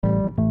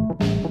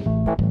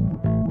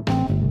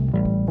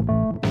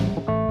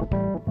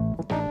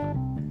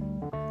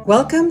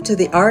Welcome to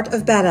the Art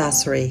of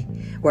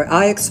Badassery, where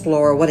I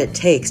explore what it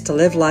takes to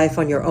live life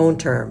on your own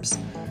terms,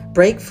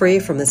 break free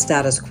from the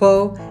status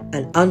quo,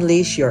 and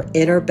unleash your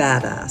inner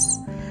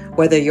badass.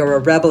 Whether you're a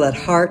rebel at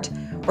heart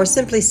or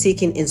simply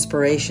seeking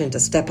inspiration to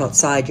step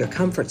outside your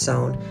comfort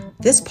zone,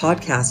 this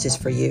podcast is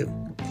for you.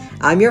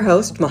 I'm your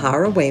host,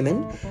 Mahara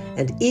Wayman,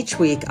 and each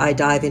week I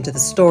dive into the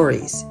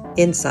stories,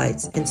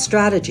 insights, and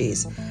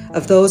strategies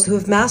of those who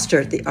have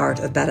mastered the art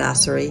of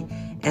badassery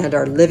and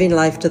are living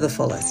life to the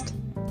fullest.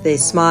 They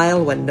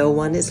smile when no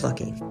one is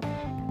looking.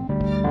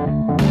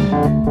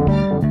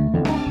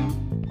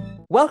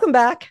 Welcome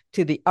back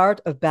to the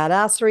Art of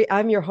Badassery.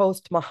 I'm your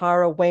host,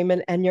 Mahara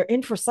Wayman, and you're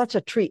in for such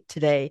a treat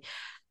today.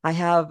 I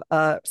have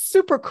a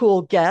super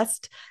cool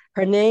guest.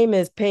 Her name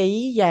is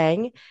Pei-I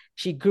Yang.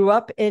 She grew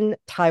up in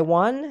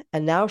Taiwan,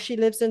 and now she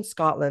lives in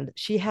Scotland.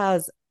 She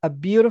has a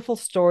beautiful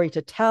story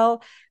to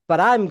tell, but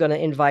I'm going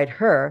to invite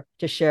her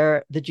to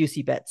share the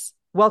juicy bits.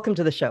 Welcome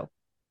to the show.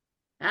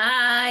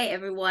 Hi,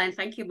 everyone.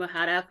 Thank you,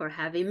 Mahara, for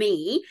having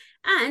me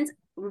and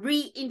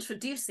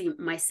reintroducing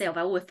myself.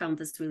 I always found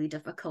this really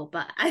difficult,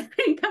 but I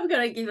think I'm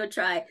going to give it a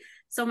try.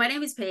 So my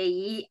name is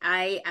Pei-I.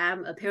 I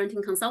am a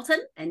parenting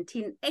consultant and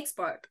teen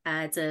expert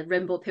at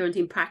Rainbow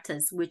Parenting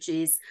Practice, which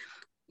is,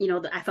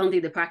 I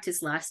founded the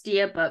practice last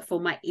year, but for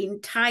my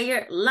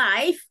entire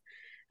life,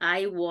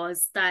 I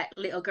was that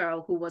little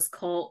girl who was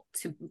called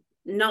to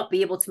not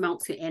be able to mount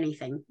to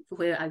anything,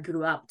 where I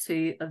grew up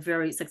to a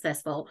very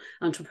successful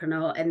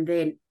entrepreneur and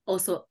then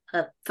also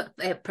a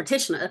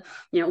practitioner,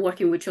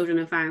 working with children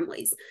and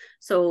families.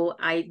 So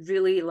I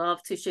really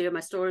love to share my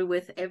story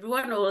with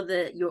everyone or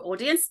your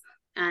audience.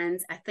 And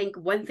I think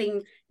one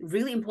thing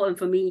really important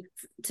for me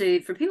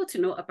for people to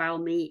know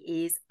about me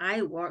is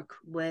I work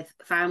with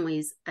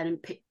families and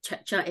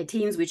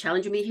teens with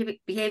challenging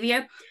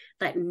behavior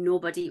that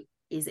nobody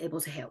is able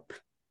to help.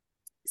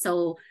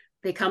 So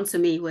they come to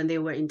me when they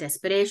were in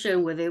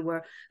desperation, where they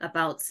were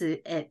about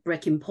to at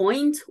breaking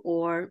point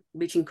or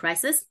reaching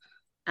crisis.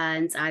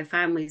 And I have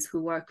families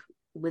who work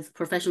with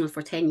professionals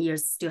for 10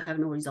 years, still have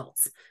no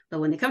results.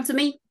 But when they come to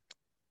me,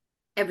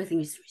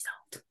 everything is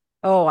resolved.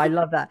 Oh, I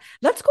love that.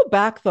 Let's go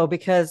back though,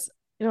 because,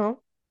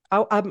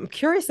 I'm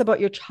curious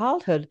about your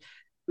childhood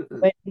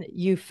when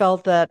you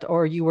felt that,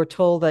 or you were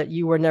told that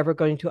you were never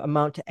going to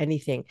amount to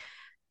anything.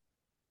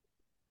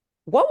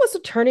 What was the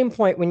turning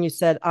point when you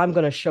said, I'm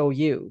going to show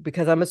you?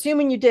 Because I'm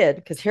assuming you did,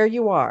 because here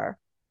you are.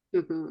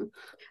 Mm-hmm.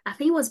 I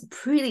think it was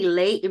pretty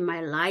late in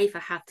my life, I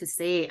have to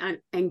say.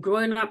 And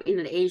growing up in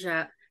an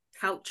Asia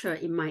culture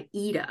in my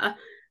era,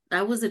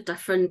 that was a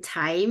different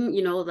time.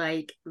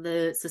 Like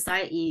the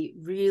society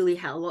really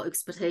had a lot of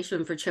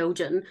expectation for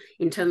children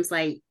in terms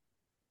like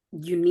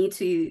you need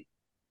to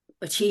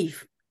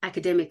achieve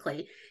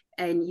academically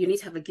and you need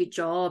to have a good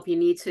job. You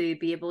need to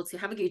be able to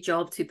have a good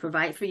job to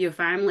provide for your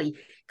family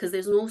because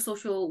there's no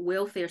social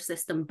welfare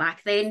system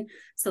back then.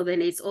 So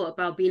then it's all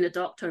about being a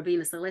doctor,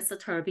 being a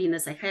solicitor, being a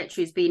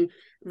psychiatrist, being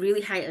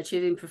really high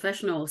achieving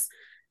professionals.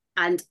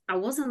 And I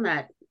wasn't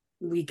that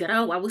we got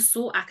out. I was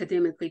so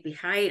academically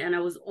behind and I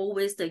was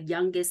always the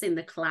youngest in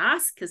the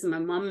class because my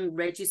mom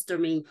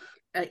registered me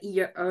a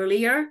year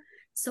earlier.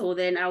 So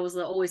then I was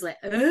always like,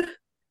 and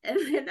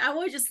then I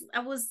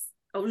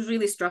was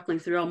really struggling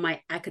throughout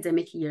my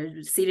academic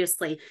year.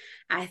 Seriously,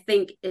 I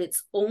think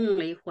it's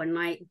only when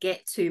I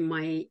get to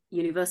my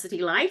university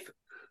life,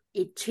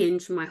 it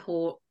changed my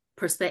whole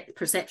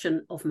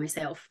perception of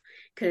myself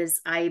because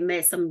I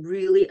met some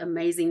really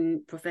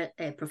amazing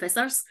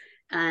professors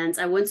and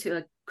I went to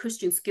a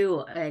Christian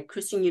school, a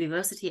Christian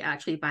university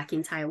actually back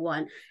in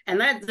Taiwan. And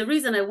that the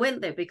reason I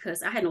went there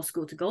because I had no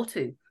school to go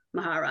to,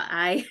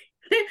 Mahara.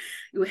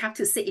 You have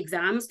to sit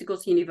exams to go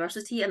to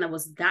university and I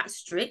was that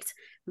strict.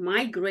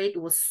 My grade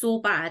was so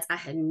bad I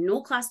had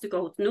no class to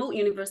go, no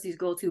university to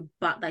go to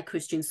but that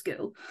Christian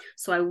school.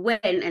 So I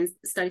went and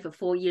studied for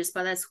 4 years,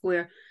 but that's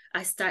where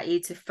I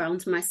started to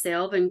found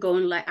myself and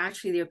going like,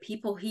 actually there are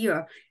people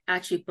here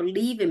actually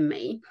believe in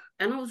me,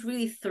 and I was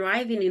really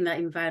thriving in that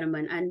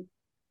environment. And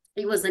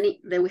it was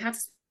then we had to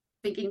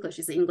speak English.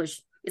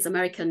 It's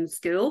American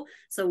school,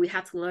 so we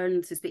had to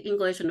learn to speak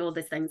English and all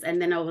these things.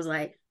 And then I was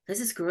like, this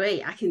is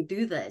great, I can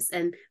do this.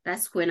 And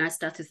that's when I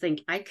started to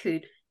think I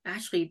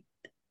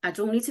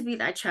don't need to be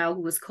that child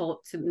who was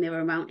called to never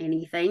amount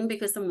anything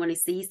because someone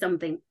sees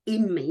something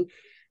in me.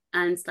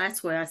 And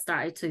that's where I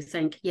started to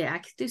think, yeah, I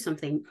could do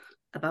something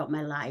about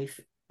my life.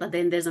 But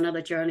then there's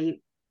another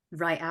journey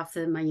right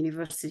after my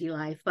university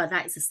life. But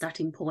that is a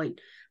starting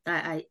point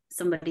that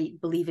somebody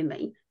believed in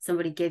me.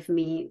 Somebody gave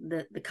me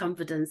the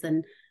confidence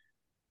and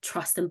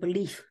trust and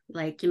belief.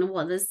 Like,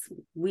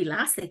 we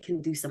lastly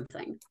can do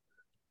something.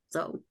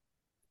 So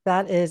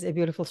that is a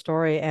beautiful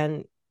story.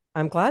 And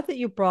I'm glad that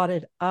you brought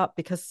it up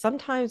because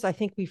sometimes I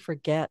think we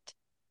forget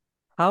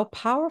how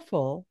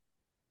powerful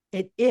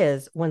it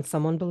is when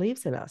someone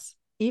believes in us,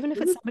 even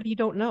if it's somebody you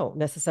don't know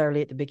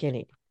necessarily at the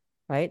beginning,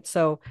 right?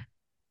 So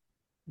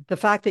the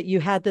fact that you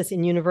had this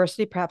in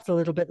university, perhaps a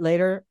little bit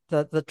later,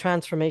 the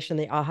transformation,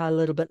 the aha a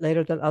little bit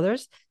later than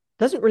others,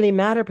 doesn't really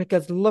matter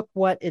because look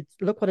what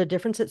a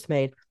difference it's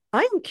made.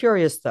 I'm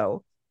curious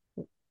though,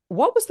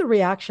 What was the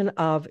reaction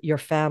of your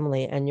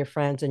family and your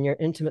friends and your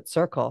intimate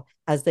circle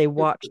as they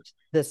watched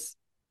this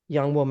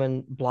young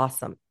woman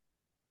blossom?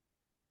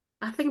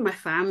 I think my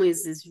family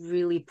is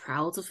really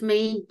proud of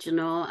me,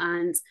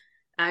 and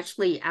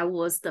actually I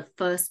was the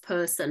first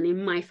person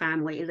in my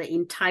family, the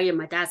entire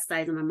my dad's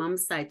side and my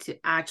mom's side, to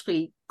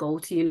actually go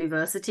to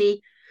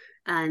university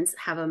and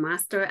have a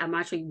master. I'm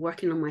actually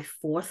working on my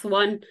fourth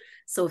one.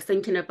 So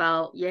thinking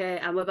about, yeah,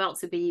 I'm about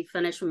to be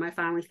finished with my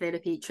family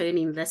therapy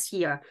training this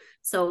year.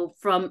 So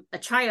from a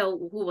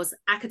child who was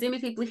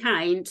academically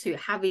behind to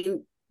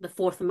having the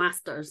fourth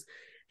master's,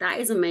 that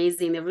is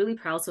amazing. They're really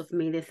proud of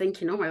me. They're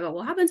thinking, oh my God,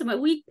 what happened to my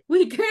weak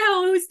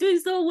girl who's doing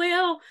so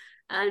well?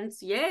 And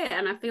yeah,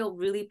 and I feel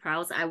really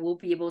proud. I will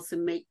be able to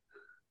make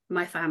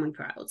my family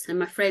proud and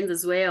my friends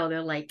as well.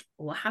 They're like,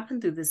 what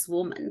happened to this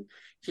woman,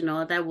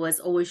 that was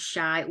always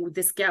shy,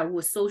 this girl who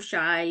was so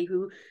shy,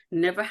 who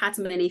never had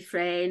many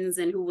friends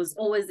and who was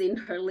always in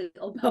her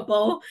little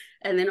bubble,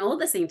 and then all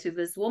the same to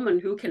this woman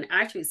who can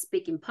actually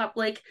speak in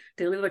public,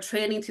 deliver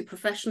training to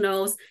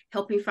professionals,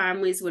 helping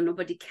families where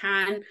nobody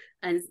can,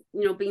 and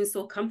being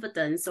so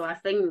confident. So I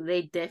think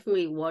they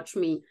definitely watch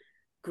me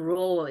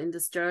grow in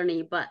this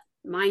journey, but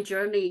my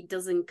journey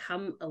doesn't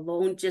come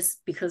alone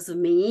just because of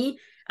me.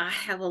 I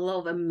have a lot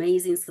of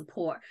amazing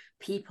support,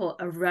 people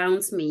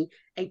around me,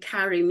 and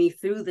carry me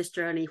through this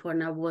journey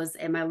when I was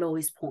at my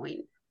lowest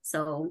point.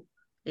 So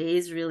it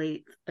is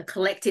really a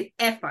collective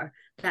effort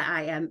that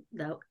I am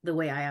the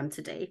way I am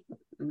today.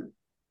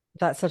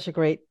 That's such a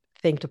great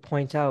thing to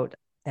point out.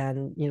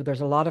 And,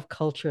 there's a lot of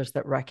cultures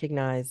that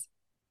recognize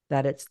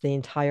that it's the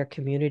entire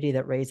community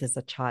that raises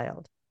a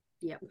child.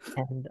 Yeah.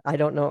 And I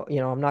don't know,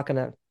 I'm not going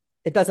to,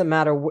 it doesn't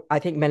matter. I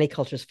think many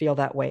cultures feel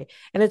that way.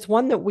 And it's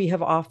one that we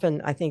have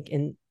often, I think,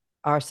 in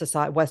our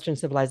society, Western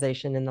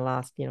civilization in the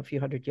last, few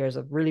hundred years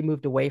have really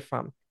moved away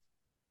from.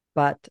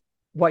 But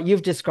what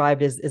you've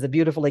described is a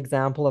beautiful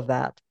example of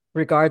that.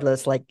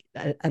 Regardless, like,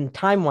 and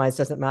time wise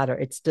doesn't matter.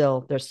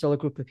 There's still a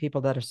group of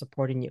people that are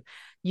supporting you.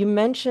 You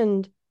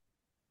mentioned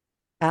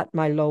at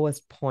my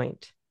lowest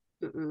point.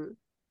 Mm-mm.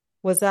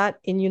 Was that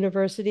in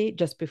university,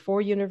 just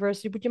before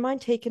university? Would you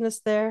mind taking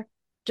us there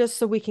just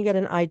so we can get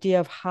an idea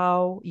of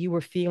how you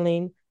were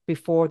feeling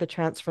before the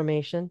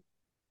transformation?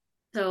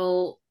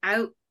 So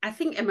I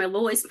think at my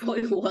lowest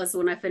point was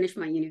when I finished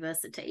my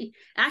university.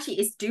 Actually,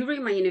 it's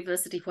during my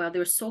university where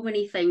there were so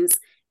many things,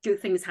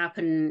 good things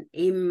happen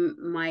in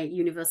my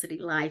university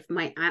life.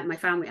 My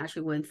family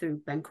actually went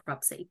through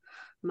bankruptcy.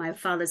 My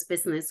father's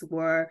business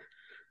were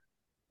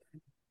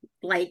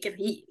like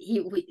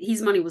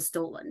his money was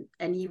stolen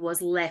and he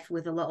was left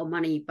with a lot of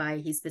money by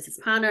his business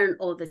partner and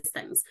all these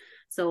things.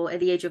 So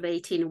at the age of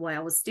 18, while I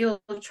was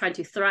still trying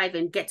to thrive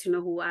and get to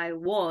know who I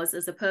was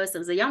as a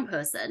person, as a young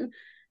person,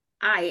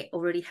 I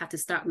already had to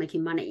start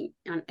making money.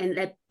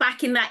 And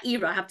back in that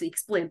era, I have to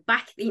explain,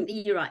 back in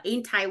the era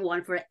in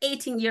Taiwan, for an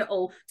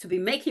 18-year-old to be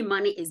making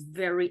money is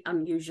very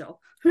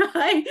unusual,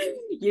 right?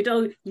 You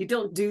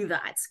don't do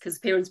that because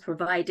parents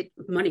provided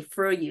money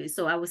for you.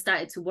 So I was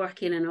started to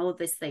work in and all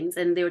these things.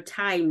 And there are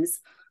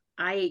times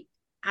I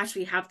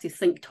actually have to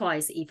think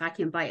twice if I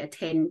can buy a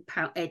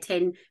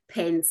 10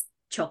 pence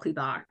chocolate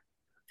bar.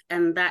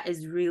 And that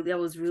was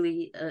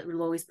really a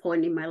lowest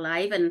point in my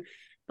life. And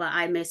but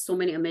I met so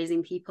many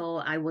amazing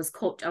people. I was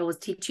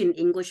teaching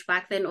English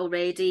back then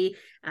already.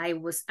 I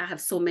have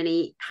so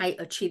many high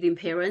achieving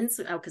parents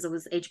because I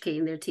was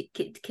educating their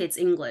kids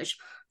English.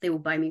 They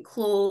would buy me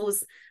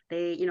clothes.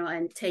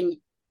 And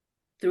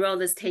throughout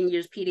this 10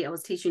 years period I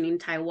was teaching in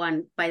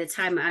Taiwan, by the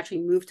time I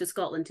actually moved to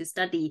Scotland to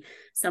study,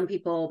 some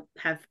people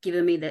have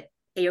given me the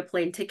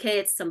airplane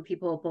tickets, some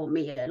people bought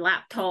me a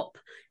laptop,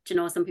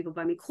 some people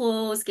buy me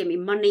clothes, gave me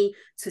money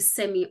to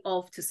send me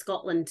off to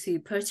Scotland to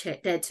purchase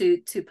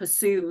to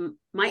pursue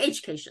my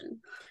education.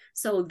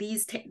 So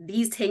these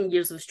 10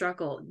 years of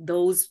struggle,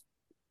 those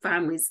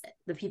families,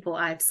 the people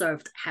I've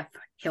served, have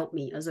helped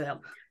me as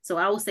well. So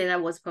I would say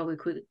that was probably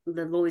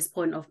the lowest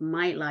point of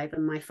my life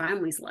and my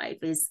family's life.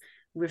 Is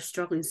we're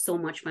struggling so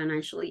much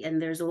financially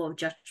and there's a lot of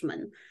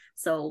judgment.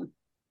 So,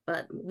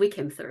 but we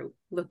came through.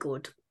 We're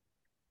good.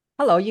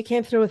 Hello, you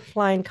came through with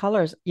flying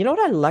colors. You know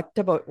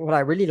what I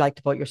really liked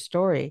about your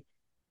story?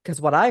 Because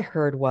what I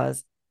heard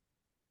was,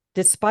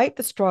 despite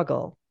the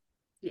struggle,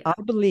 Yeah. I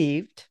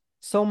believed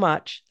so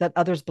much that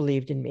others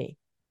believed in me.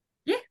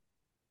 Yeah.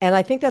 And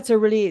I think that's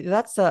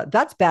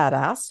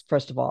badass,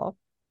 first of all.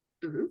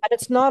 Mm-hmm. And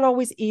it's not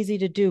always easy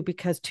to do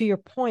because, to your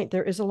point,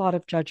 there is a lot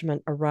of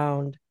judgment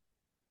around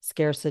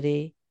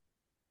scarcity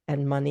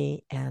and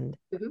money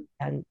Mm-hmm.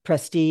 and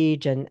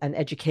prestige and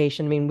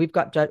education. I mean,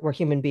 we're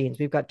human beings.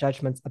 We've got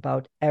judgments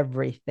about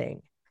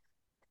everything.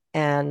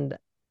 And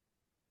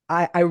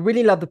I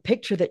really love the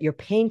picture that you're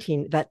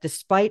painting, that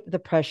despite the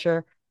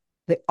pressure,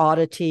 the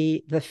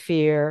oddity, the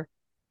fear,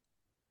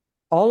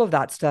 all of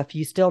that stuff,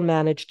 you still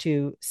manage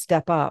to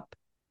step up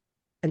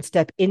and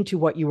step into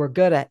what you were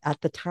good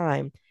at the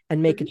time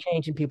and make a Mm-hmm.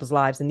 change in people's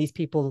lives. And these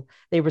people,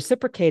 they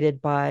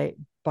reciprocated by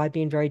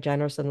being very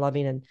generous and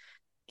loving. And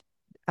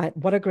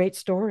what a great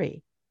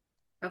story.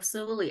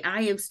 Absolutely.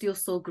 I am still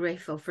so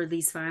grateful for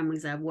these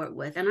families I've worked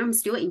with, and I'm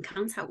still in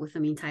contact with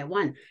them in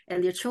Taiwan.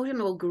 And their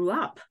children all grew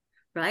up,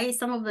 right?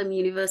 Some of them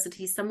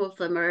universities, some of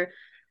them are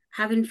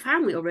having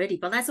family already,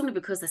 but that's only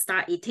because I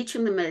started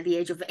teaching them at the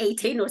age of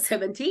 18 or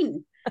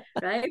 17,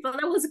 right? But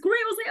that was great.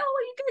 I was like,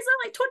 oh, you guys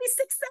are like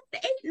 26,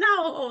 8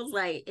 now. I was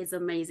like, it's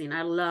amazing.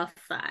 I love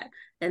that.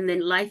 And then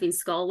life in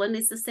Scotland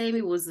is the same.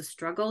 It was a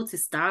struggle to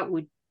start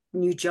with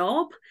new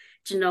job.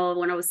 Do you know,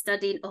 when I was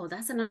studying, oh,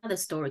 that's another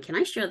story. Can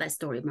I share that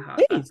story, Mahara?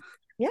 Please.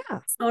 Yeah.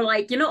 So,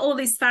 like, all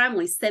these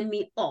families send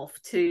me off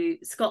to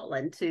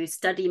Scotland to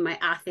study my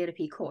art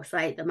therapy course,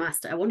 right? The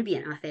master. I want to be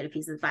an art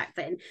therapist back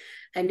then.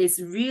 And it's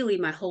really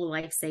my whole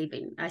life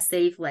saving. I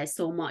saved like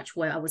so much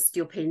while I was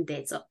still paying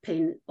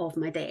off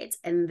my debts.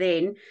 And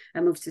then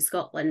I moved to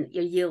Scotland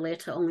a year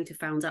later, only to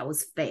find out I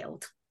was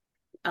failed.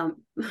 I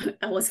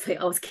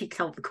was kicked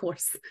out of the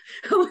course.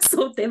 I was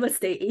so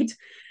devastated.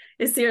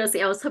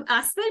 Seriously, I spent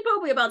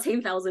probably about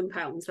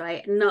 £10,000,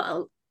 right?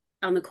 Not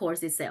on the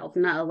course itself,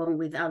 not along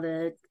with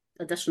other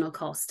additional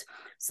cost.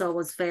 So I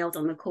was failed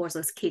on the course. I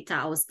was kicked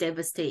out. I was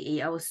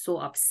devastated. I was so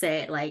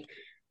upset. Like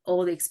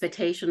all the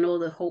expectation, all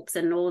the hopes,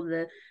 and all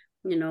the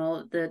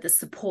the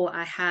support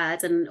I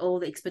had, and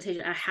all the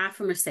expectation I had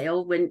for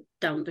myself went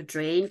down the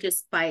drain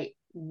just by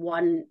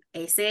one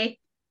essay.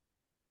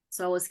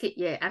 So I was kicked.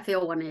 Yeah, I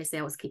failed one essay.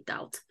 I was kicked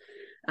out.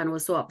 And I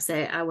was so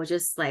upset. I was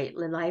just like,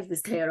 life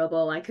is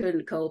terrible. I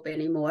couldn't cope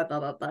anymore.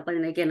 Blah blah blah. But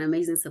then again,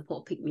 amazing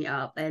support picked me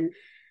up, and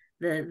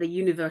the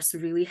universe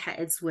really had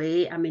its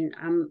way. I mean,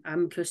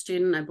 I'm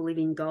Christian. I believe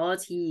in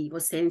God. He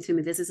was saying to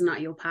me, "This is not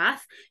your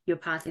path. Your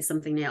path is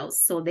something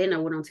else." So then I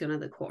went on to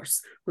another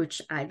course,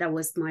 which that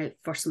was my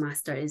first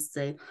master, is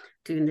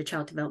doing the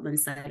child development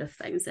side of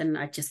things, and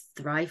I just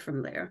thrive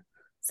from there.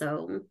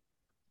 So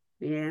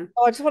yeah.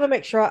 Oh, I just want to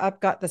make sure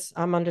I've got this,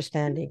 I'm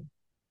understanding,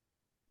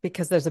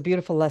 because there's a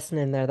beautiful lesson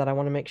in there that I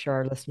want to make sure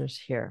our listeners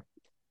hear.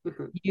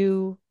 Mm-hmm.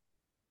 You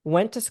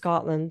went to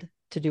Scotland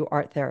to do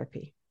art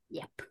therapy.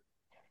 Yep.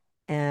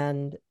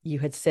 And you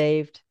had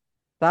saved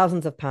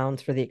thousands of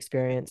pounds for the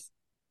experience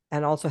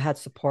and also had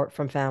support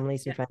from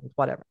families and friends,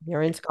 whatever.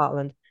 You're in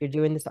Scotland, you're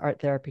doing this art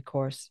therapy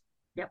course.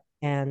 Yep.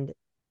 And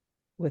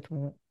with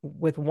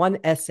one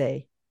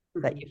essay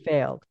that you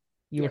failed,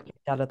 you were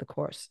kicked out of the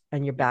course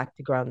and you're back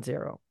to ground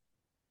zero.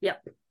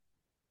 Yep.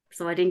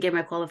 So I didn't get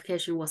my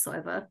qualification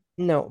whatsoever.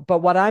 No, but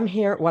what I'm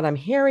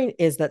hearing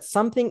is that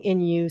something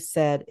in you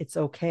said it's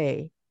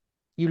okay.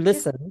 You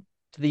listen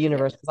to the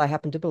universe, because I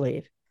happen to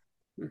believe.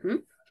 Mm-hmm.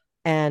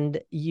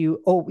 And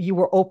you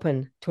were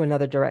open to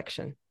another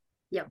direction.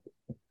 Yep.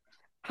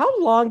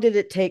 How long did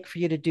it take for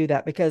you to do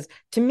that? Because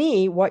to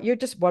me, what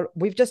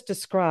we've just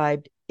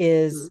described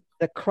is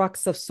the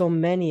crux of so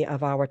many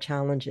of our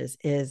challenges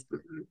is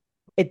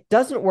it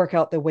doesn't work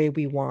out the way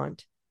we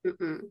want.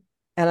 And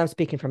I'm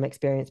speaking from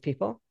experienced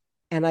people.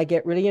 And I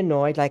get really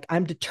annoyed. Like,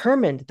 I'm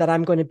determined that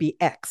I'm going to be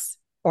X,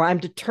 or I'm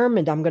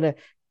determined I'm going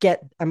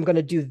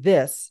to do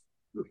this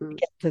to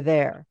get to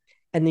there.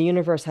 And the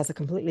universe has a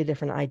completely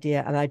different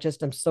idea. And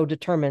I'm so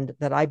determined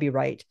that I be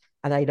right.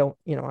 And I don't,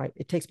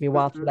 it takes me a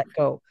while to let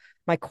go.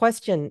 My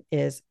question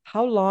is,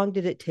 how long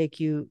did it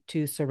take you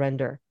to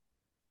surrender?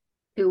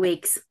 2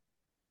 weeks.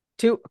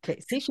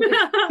 Okay. See, she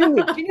knew, 2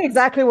 weeks. She knew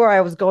exactly where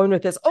I was going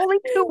with this. Only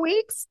 2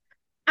 weeks?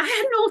 I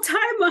had no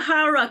time,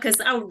 Mahara, because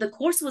the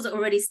course was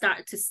already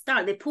start.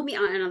 They put me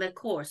on another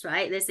course,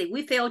 right? They say,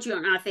 we failed you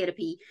on our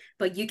therapy,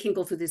 but you can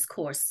go through this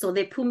course. So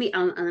they put me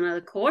on another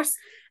course.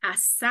 I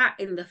sat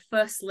in the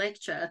first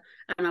lecture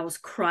and I was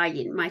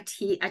crying.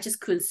 I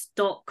just couldn't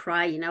stop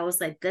crying. I was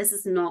like, this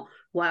is not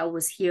what I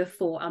was here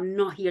for. I'm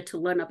not here to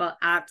learn about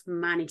art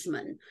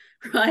management,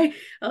 right?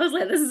 I was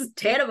like, this is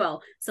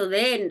terrible. So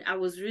then I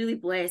was really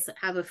blessed to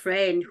have a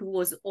friend who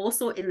was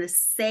also in the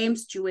same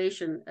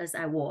situation as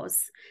I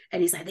was.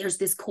 And he's like, there's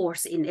this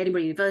course in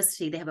Edinburgh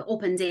University. They have an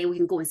open day. We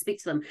can go and speak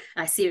to them.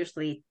 I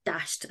seriously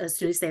dashed as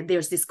soon as they said,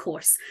 there's this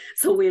course.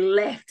 So we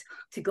left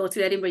to go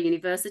to Edinburgh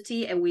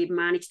University, and we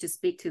managed to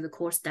speak to the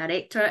course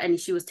director. And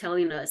she was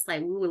telling us,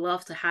 like, we would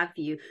love to have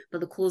you,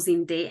 but the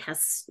closing date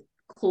has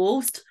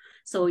closed.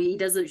 So she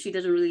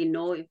doesn't really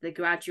know if the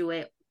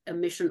graduate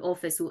admission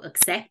office will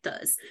accept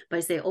us. But I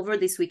say, over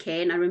this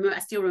weekend, I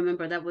still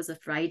remember that was a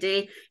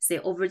Friday. Say,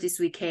 over this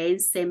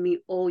weekend, send me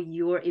all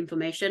your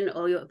information,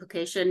 all your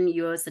application,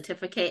 your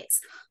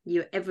certificates,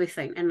 your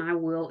everything, and I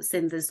will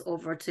send this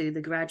over to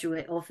the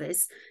graduate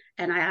office.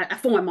 And I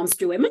phoned my mom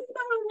straight away.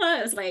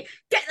 I was like,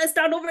 get this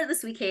done over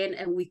this weekend.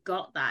 And we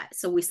got that.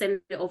 So we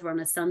sent it over on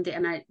a Sunday.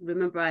 And I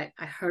remember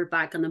I heard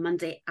back on the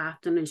Monday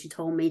afternoon, and she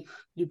told me,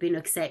 you've been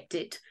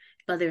accepted,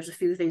 but there's a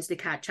few things to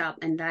catch up.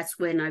 And that's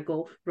when I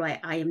go, right,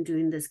 I am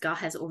doing this. God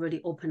has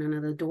already opened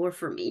another door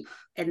for me.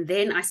 And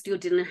then I still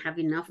didn't have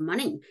enough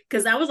money,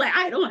 because I was like,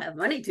 I don't have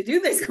money to do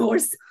this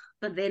course.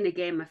 But then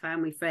again, my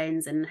family,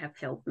 friends, and have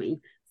helped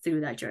me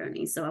through that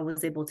journey. So I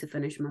was able to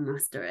finish my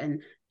master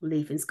and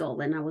live in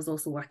Scotland. I was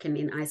also working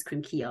in ice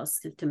cream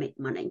kiosks to make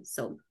money.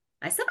 So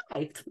I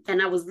survived, and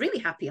I was really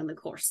happy on the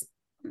course.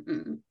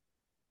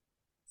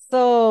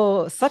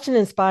 So such an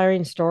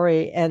inspiring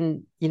story.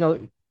 And,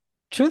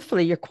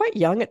 truthfully, you're quite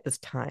young at this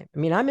time. I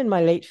mean, I'm in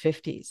my late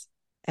 50s,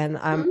 and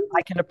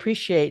I can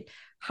appreciate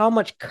how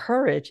much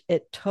courage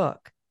it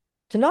took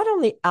to not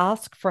only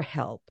ask for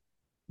help,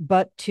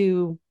 but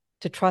to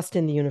trust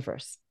in the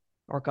universe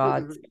or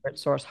God, Mm-hmm. spirit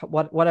source,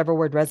 whatever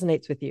word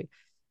resonates with you.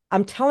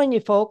 I'm telling you,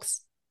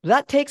 folks,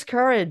 that takes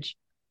courage,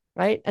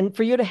 right? And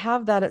for you to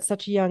have that at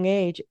such a young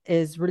age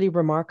is really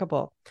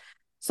remarkable.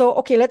 So,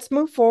 okay, let's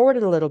move forward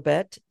a little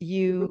bit.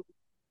 You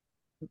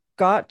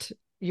got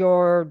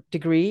your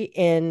degree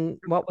in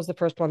what was the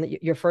first one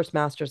that your first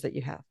master's that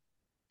you have?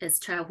 It's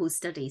childhood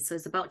studies, so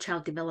it's about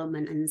child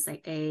development and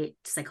a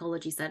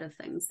psychology side of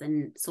things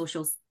and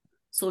social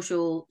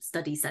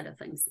study side of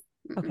things.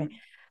 Okay.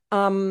 Mm-hmm.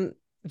 Um,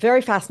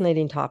 Very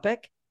fascinating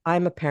topic.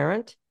 I'm a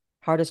parent,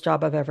 hardest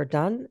job I've ever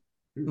done,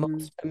 Mm-hmm.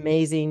 most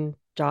amazing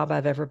job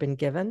I've ever been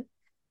given.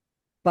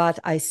 But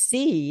I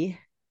see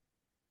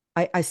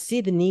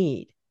the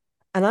need.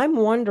 And I'm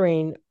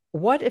wondering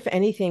what, if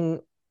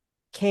anything,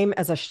 came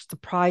as a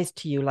surprise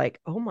to you, like,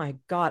 oh my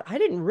God, I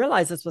didn't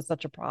realize this was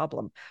such a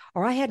problem,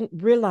 or I hadn't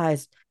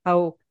realized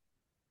that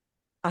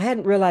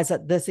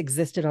this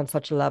existed on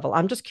such a level.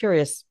 I'm just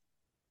curious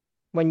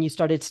when you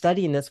started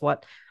studying this,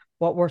 what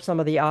were some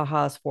of the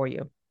ahas for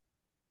you?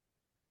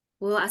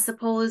 Well, I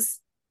suppose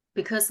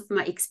because of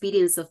my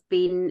experience of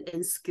being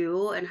in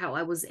school and how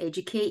I was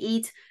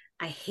educated,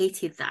 I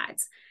hated that.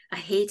 I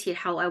hated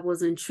how I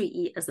wasn't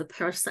treated as a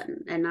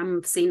person, and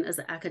I'm seen as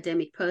an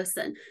academic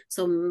person.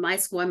 So my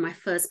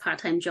first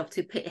part-time job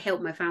to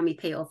help my family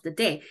pay off the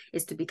debt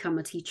is to become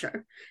a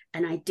teacher,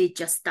 and I did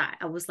just that.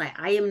 I was like,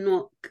 I am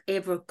not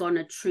ever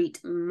gonna treat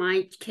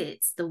my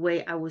kids the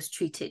way I was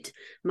treated.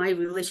 My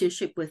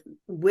relationship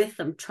with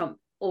them trump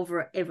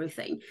over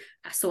everything.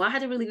 So I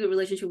had a really good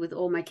relationship with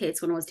all my kids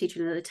when I was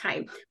teaching at the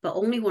time, but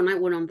only when I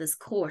went on this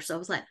course, I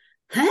was like,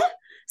 huh?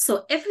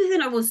 So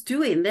everything I was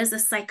doing, there's a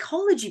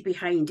psychology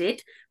behind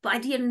it, but I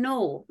didn't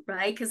know,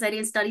 right? Because I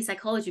didn't study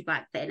psychology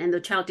back then and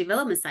the child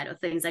development side of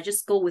things. I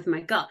just go with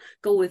my gut,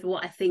 go with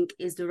what I think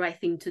is the right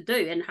thing to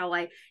do and how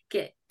I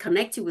get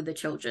connected with the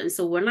children.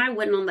 So when I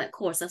went on that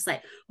course, I was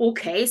like,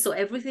 okay, so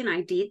everything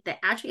I did, there's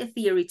actually a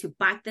theory to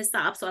back this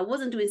up. So I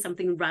wasn't doing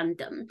something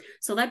random.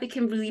 So that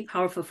became really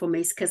powerful for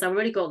me because I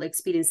already got the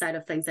experience side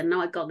of things and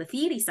now I got the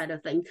theory side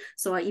of things.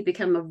 So it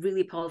became a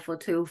really powerful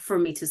tool for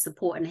me to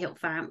support and help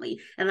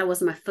family. And that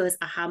was my first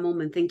aha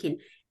moment thinking,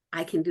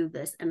 I can do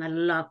this and I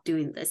love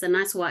doing this. And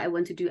that's why I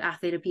went to do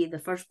art therapy in the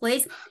first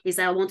place, is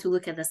I want to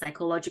look at the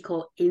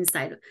psychological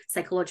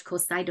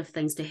side of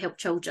things to help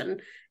children,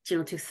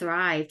 to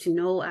thrive, to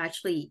know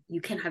actually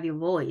you can have your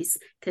voice.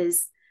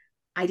 Because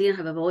I didn't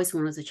have a voice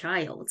when I was a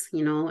child,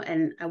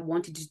 and I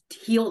wanted to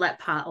heal that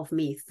part of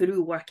me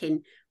through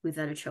working with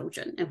other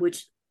children, and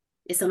which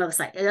is another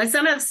side. It's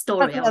another That's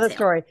story I will another tell.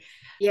 story.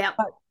 Yeah.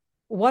 But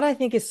what I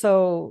think is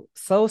so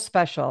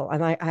special,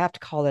 and I have to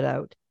call it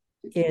out,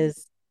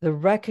 is the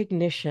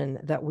recognition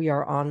that we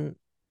are on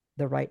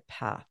the right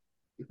path.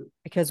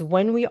 Because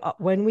when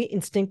we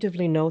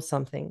instinctively know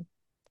something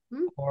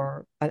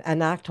or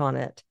an act on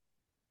it,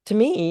 to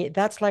me,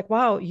 that's like,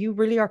 wow, you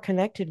really are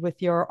connected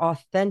with your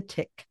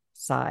authentic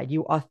side.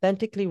 You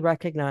authentically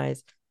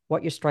recognize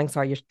what your strengths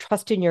are. You're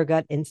trusting your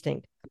gut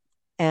instinct.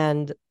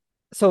 And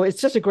so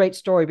it's just a great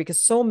story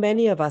because so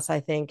many of us,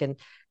 I think, and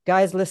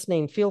guys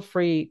listening, feel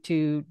free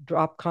to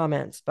drop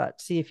comments,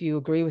 but see if you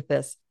agree with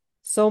this.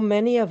 So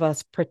many of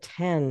us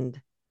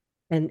pretend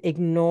and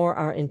ignore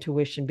our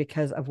intuition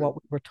because of what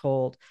we were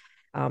told.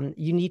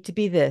 You need to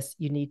be this,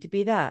 you need to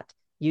be that,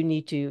 you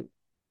need to,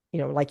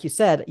 like you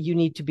said, you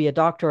need to be a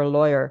doctor, a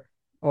lawyer,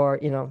 or,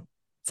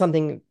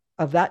 something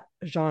of that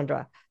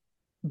genre.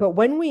 But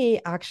when we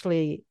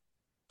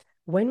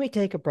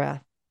take a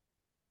breath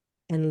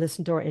and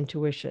listen to our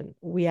intuition,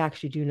 we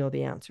actually do know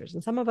the answers.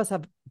 And some of us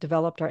have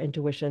developed our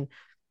intuition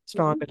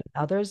stronger Mm-hmm.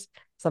 than others.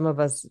 Some of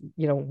us,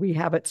 we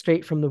have it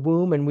straight from the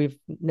womb and we've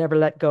never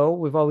let go.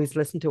 We've always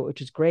listened to it,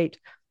 which is great.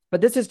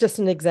 But this is just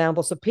an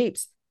example. So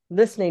peeps,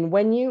 listening,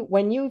 when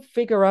you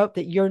figure out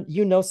that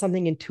you know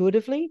something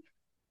intuitively,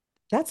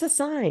 that's a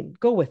sign.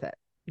 Go with it.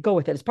 Go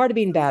with it. It's part of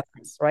being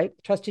badass, right?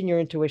 Trusting your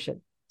intuition.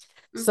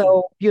 Mm-hmm.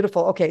 So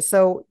beautiful. Okay,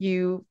 so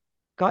you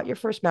got your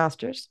first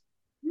master's.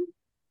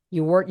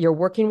 You're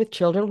working with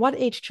children. What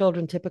age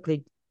children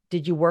typically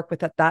did you work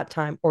with at that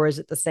time, or is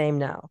it the same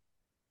now?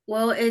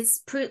 Well, it's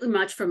pretty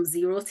much from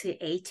 0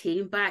 to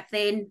 18 back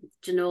then,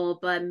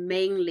 but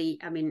mainly,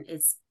 I mean,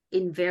 it's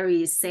in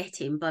various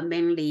settings, but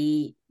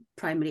mainly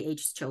primary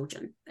age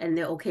children, and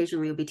there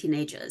occasionally will be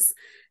teenagers.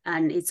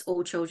 And it's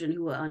all children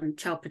who are on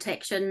child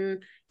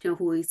protection,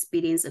 who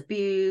experience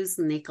abuse,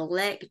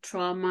 neglect,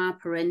 trauma,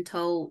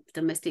 parental,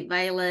 domestic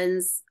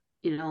violence,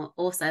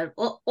 also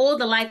all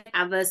the life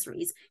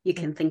adversaries you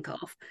can think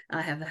of.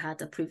 I have had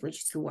the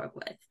privilege to work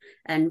with.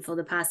 And for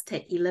the past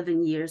 10,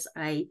 11 years,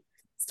 I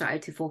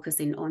started to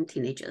focusing on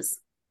teenagers.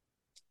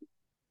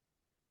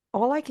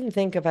 All I can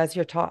think of as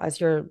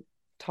you're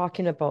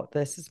talking about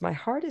this is my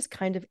heart is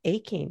kind of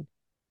aching.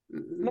 I'm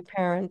a Mm-hmm.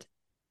 parent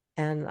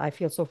and I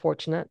feel so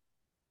fortunate.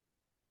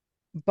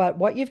 But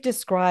what you've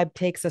described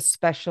takes a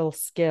special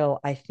skill,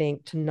 I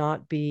think, to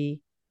not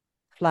be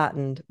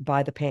flattened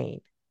by the pain.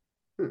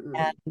 Mm-mm.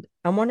 And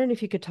I'm wondering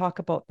if you could talk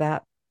about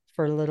that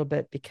for a little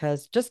bit,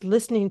 because just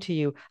listening to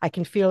you, I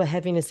can feel a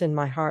heaviness in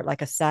my heart,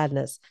 like a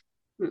sadness.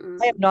 I am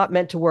Mm-mm. not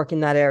meant to work in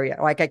that area.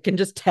 Like I can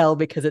just tell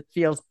because it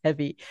feels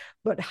heavy.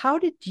 But how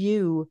did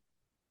you,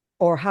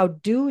 or how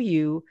do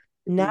you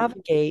Mm-mm.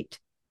 navigate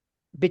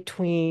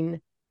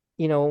between,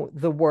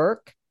 the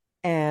work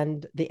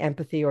and the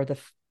empathy, or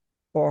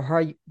or how,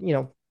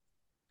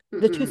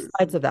 the two Mm-mm.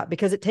 sides of that,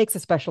 because it takes a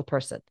special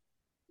person.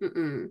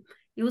 Mm-mm.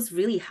 It was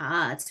really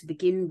hard to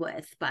begin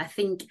with, but I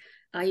think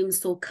I am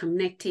so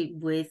connected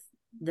with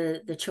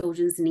the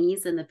children's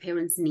needs and the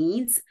parents'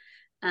 needs,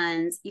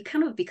 and you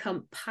kind of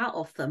become part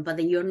of them, but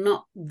then you're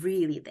not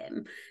really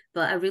them.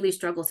 But I really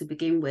struggled to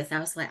begin with. I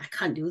was like, I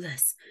can't do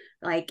this.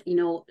 Like,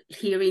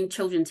 hearing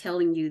children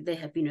telling you they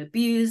have been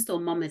abused or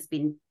mom has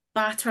been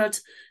battered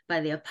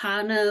by their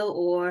partner,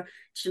 or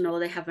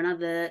they have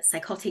another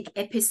psychotic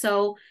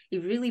episode,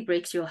 it really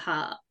breaks your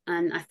heart.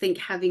 And I think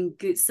having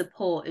good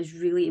support is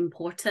really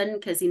important,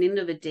 because in the end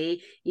of the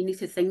day, you need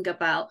to think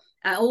about.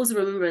 I always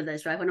remember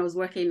this, right? When I was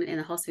working in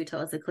a hospital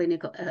as a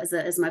clinical,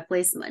 as my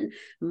placement,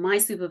 my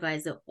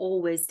supervisor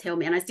always tell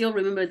me, and I still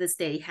remember this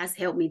day, has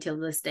helped me till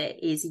this day,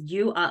 is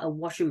you are a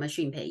washing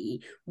machine,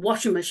 Pei-I.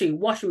 Washing machine,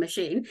 washing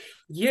machine.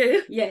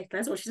 Yeah,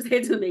 that's what she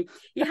said to me.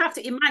 You have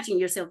to imagine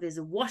yourself as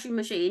a washing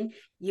machine.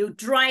 You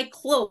dry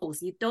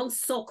clothes, you don't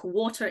soak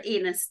water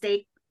in and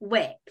stay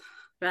wet,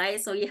 right?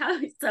 So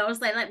so I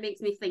was like, that makes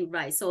me think,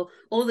 right? So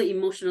all the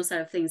emotional side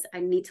of things, I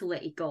need to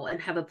let it go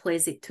and have a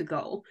place it to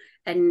go.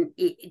 And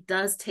it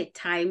does take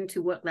time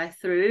to work that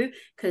through,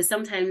 because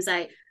sometimes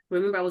I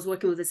remember I was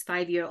working with this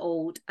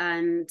 5-year-old,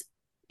 and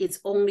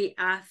it's only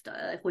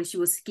after, when she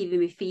was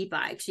giving me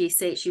feedback,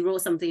 she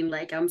wrote something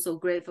like, I'm so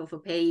grateful for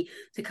Pei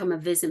to come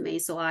and visit me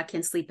so I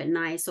can sleep at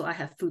night, so I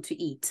have food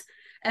to eat.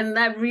 And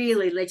that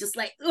really, like, just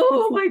like,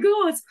 oh my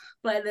God.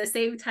 But at the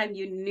same time,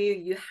 you knew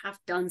you have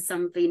done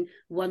something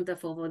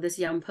wonderful for this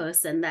young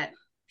person that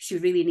she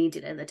really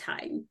needed at the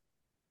time.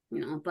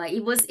 But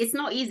it's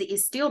not easy.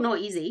 It's still not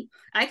easy.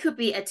 I could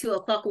be at 2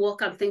 o'clock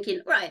walk up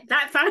thinking, right,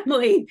 that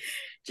family,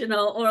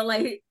 or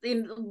like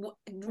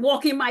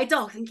walking my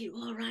dog thinking,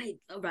 all right,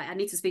 I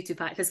need to speak to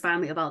his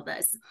family about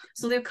this.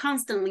 So they're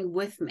constantly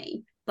with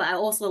me, but I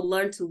also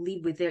learn to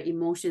live with their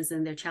emotions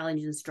and their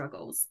challenges and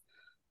struggles.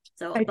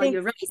 So, I but think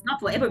you're right, it's not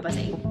for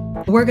everybody.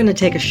 we're going to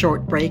take a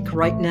short break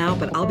right now,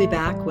 but I'll be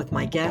back with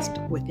my guest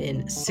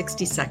within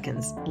 60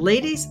 seconds.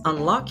 Ladies,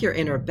 unlock your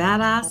inner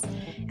badass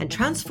and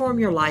transform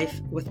your life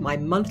with my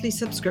monthly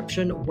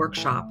subscription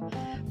workshop.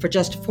 For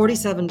just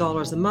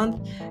 $47 a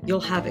month,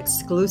 you'll have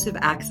exclusive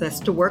access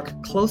to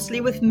work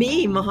closely with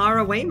me,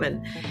 Mahara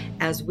Wayman,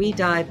 as we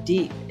dive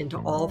deep into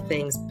all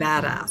things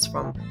badass,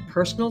 from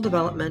personal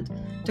development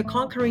to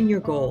conquering your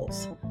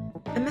goals.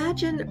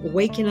 Imagine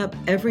waking up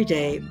every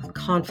day with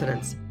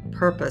confidence,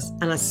 purpose,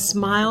 and a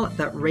smile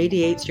that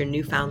radiates your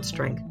newfound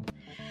strength.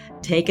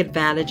 Take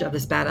advantage of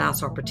this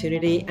badass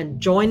opportunity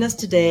and join us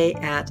today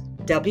at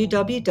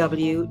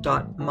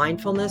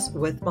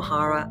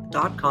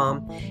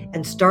www.mindfulnesswithmahara.com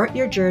and start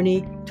your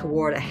journey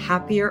toward a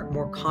happier,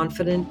 more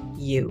confident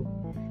you.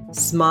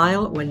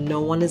 Smile when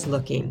no one is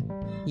looking.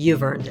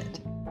 You've earned it.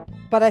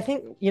 But I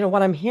think,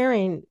 what I'm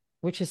hearing,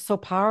 which is so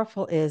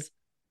powerful, is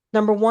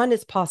number one,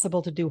 it's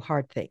possible to do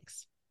hard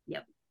things.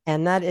 Yep.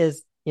 And that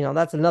is,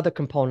 that's another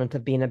component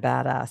of being a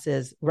badass,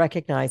 is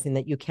recognizing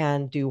that you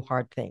can do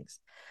hard things.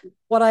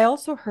 What I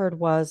also heard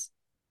was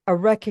a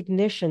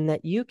recognition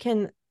that you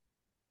can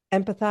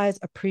empathize,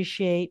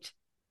 appreciate,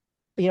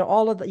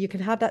 all of that. You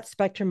can have that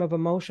spectrum of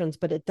emotions,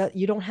 but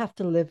you don't have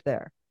to live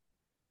there.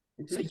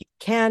 So Mm-hmm. you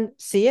can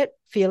see it,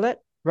 feel it,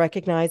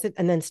 recognize it,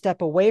 and then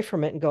step away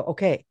from it and go,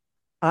 okay,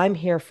 I'm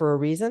here for a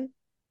reason.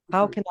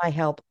 How Mm-hmm. can I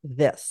help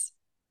this?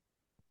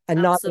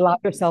 And not allow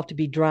Absolutely. yourself to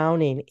be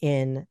drowning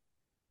in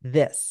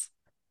this.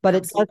 But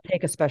it does Absolutely.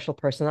 take a special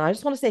person. And I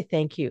just want to say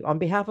thank you on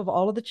behalf of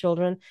all of the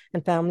children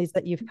and families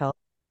that you've helped,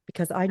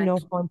 because I know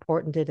Thank how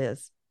important it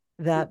is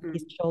that you.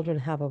 these children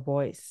have a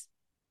voice.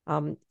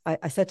 I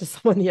said to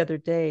someone the other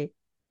day,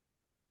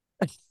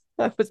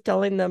 I was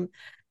telling them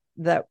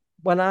that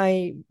when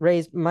I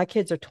raised my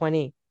kids are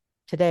 20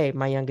 today,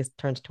 my youngest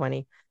turns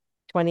 20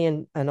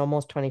 and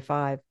almost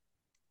 25.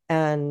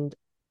 And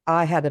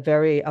I had a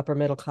very upper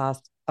middle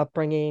class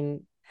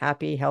upbringing,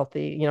 happy,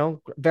 healthy,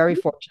 very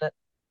Mm-hmm. fortunate.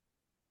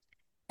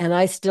 And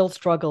I still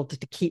struggled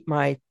to keep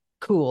my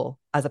cool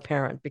as a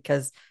parent,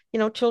 because,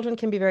 children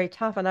can be very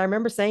tough. And I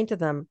remember saying to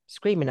them,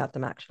 screaming at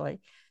them actually,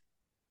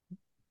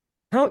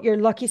 count your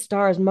lucky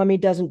stars, mommy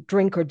doesn't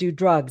drink or do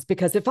drugs,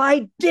 because if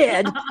I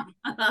did,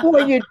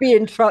 boy, you'd be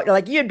in trouble.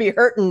 Like, you'd be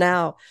hurting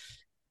now.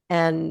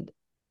 And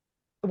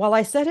while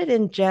I said it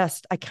in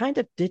jest, I kind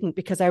of didn't,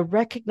 because I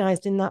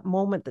recognized in that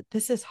moment that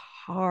this is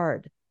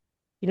hard.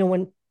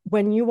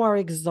 When you are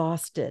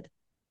exhausted.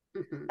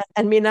 Mm-hmm.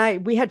 I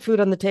mean, we had food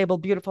on the table,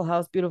 beautiful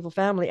house, beautiful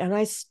family, and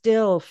I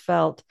still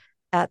felt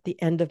at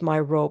the end of my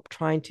rope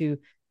trying to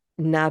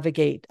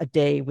navigate a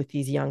day with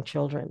these young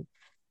children.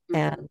 Mm-hmm.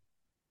 And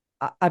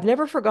I've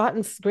never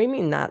forgotten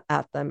screaming that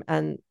at them.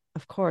 And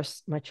of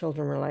course, my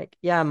children were like,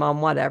 yeah,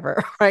 mom,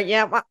 whatever. Right.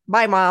 Yeah.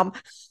 Bye, mom.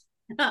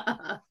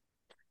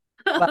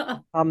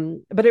 But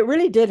but it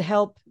really did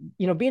help.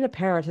 Being a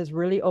parent has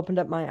really opened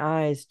up my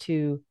eyes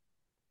to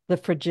the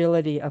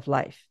fragility of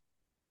life.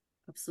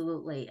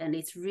 Absolutely. And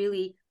it's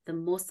really the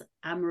most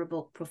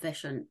admirable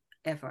profession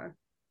ever,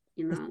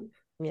 you know?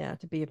 Yeah,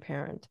 to be a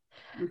parent.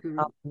 Mm-hmm.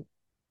 Um,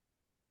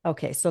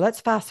 okay, so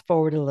let's fast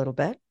forward a little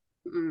bit.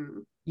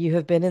 Mm. You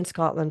have been in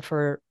Scotland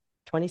for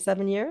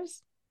 27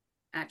 years?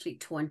 Actually,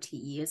 20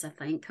 years, I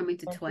think, coming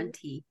to 20?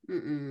 20.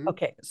 Mm-mm.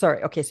 Okay,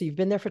 sorry. Okay, so you've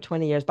been there for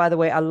 20 years. By the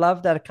way, I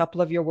love that a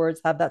couple of your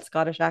words have that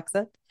Scottish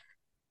accent.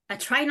 I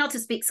try not to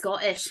speak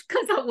Scottish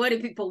because I'm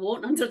worried people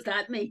won't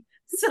understand me.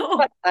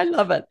 So, I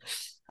love it.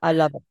 I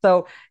love it.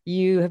 So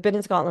you have been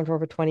in Scotland for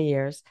over 20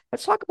 years.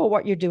 Let's talk about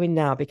what you're doing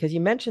now, because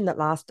you mentioned that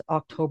last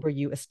October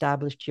you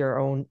established your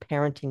own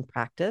parenting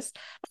practice.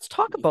 Let's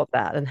talk about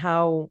that and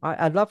how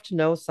I'd love to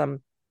know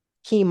some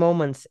key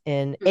moments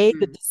in the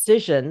mm-hmm.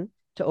 decision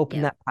to open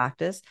Yeah. that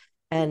practice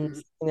and Mm-hmm.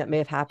 something that may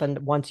have happened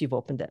once you've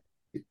opened it.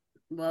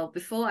 Well,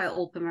 before I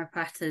opened my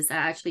practice, I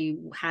actually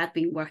had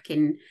been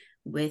working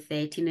with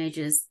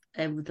teenagers,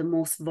 the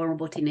most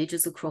vulnerable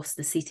teenagers across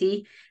the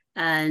city.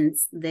 And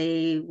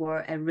they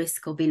were at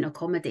risk of being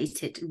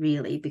accommodated,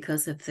 really,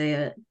 because of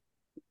their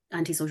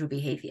antisocial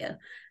behavior.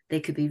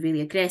 They could be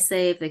really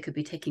aggressive, they could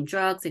be taking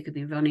drugs, they could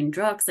be running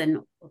drugs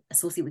and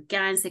associated with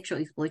gangs, sexual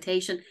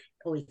exploitation,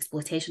 or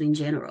exploitation in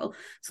general.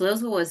 So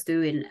that's what I was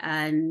doing.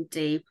 And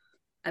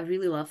I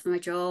really loved my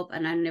job,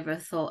 and I never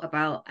thought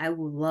about I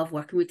would love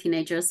working with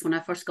teenagers. When I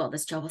first got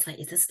this job, I was like,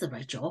 is this the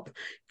right job?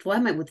 Why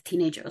am I with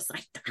teenagers?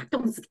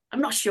 I'm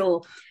not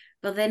sure.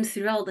 But then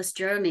throughout this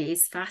journey,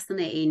 it's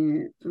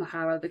fascinating,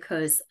 Mahara,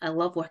 because I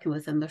love working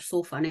with them. They're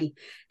so funny.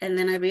 And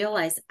then I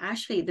realized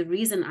actually the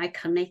reason I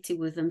connected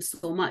with them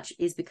so much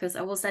is because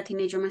I was that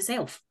teenager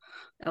myself.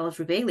 I was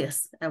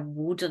rebellious. I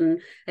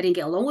didn't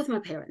get along with my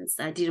parents.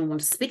 I didn't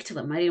want to speak to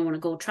them. I didn't want to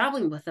go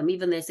traveling with them.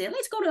 Even they say,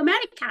 let's go to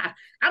America.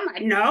 I'm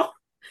like, no,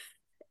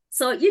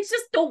 so you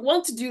just don't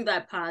want to do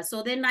that part.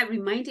 So then I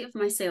reminded of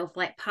myself,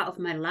 like part of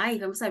my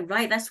life. I was like,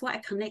 right, that's why I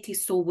connected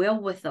so well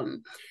with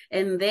them.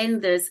 And then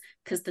there's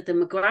because the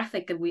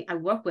demographic that I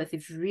work with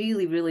is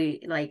really,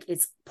 really like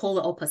it's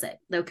polar opposite.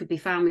 There could be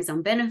families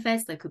on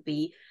benefits, there could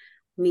be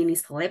meaning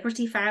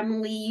celebrity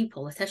family,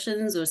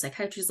 politicians, or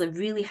psychiatrists, like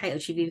really high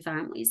achieving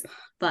families.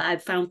 But I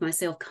found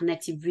myself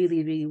connected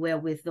really, really well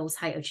with those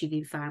high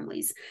achieving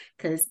families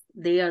because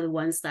they are the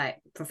ones that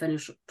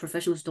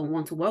professionals don't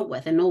want to work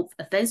with. And no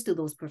offense to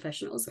those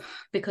professionals,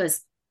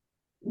 because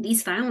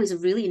these families are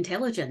really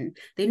intelligent.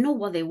 They know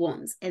what they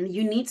want, and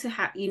you need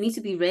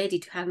to be ready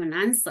to have an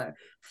answer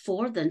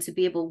for them to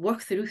be able to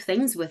work through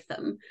things with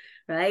them,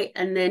 right?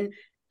 And then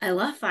I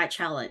love that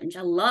challenge.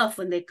 I love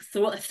when they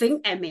throw a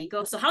thing at me,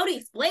 go, so how do you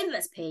explain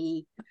this,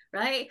 Pei?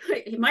 Right?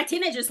 My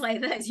teenagers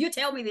like this. You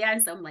tell me the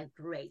answer. I'm like,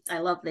 great. I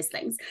love these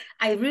things.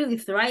 I really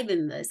thrive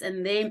in this.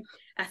 And then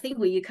I think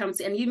when you come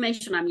to, and you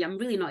mentioned I'm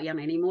really not young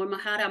anymore,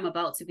 Mahara. I'm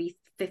about to be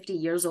 50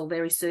 years old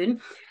very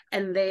soon.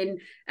 And then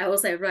I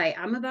was like, right,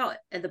 I'm about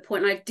at the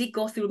point I did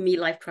go through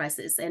midlife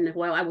crisis. And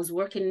while I was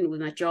working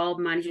with my job,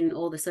 managing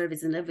all the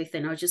service and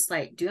everything, I was just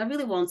like, do I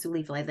really want to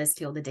live like this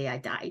till the day I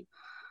die?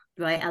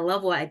 Right. I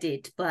love what I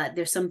did, but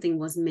there's something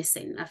was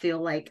missing. I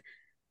feel like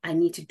I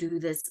need to do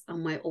this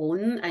on my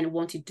own. I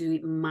want to do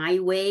it my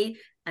way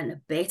and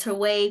a better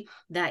way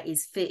that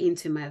is fit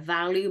into my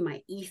value,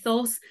 my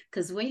ethos.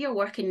 Because when you're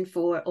working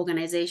for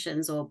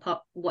organizations or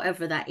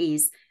whatever that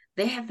is,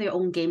 they have their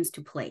own games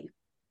to play.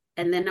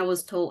 And then I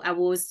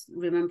always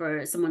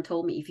remember someone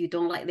told me, if you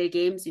don't like their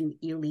games,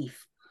 you leave.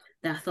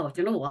 Then I thought,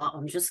 you know what,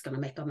 I'm just going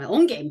to make up my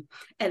own game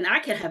and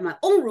I can have my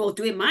own role,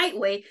 do it my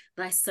way,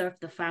 but I serve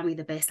the family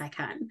the best I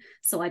can.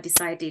 So I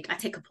decided I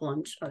take a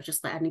plunge. I was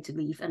just like, I need to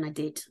leave. And I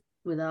did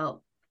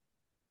without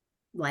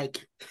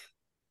like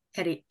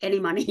any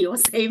money or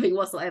saving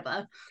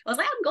whatsoever. I was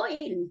like, I'm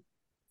going.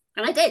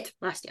 And I did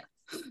last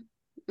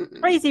year.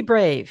 Crazy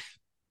brave.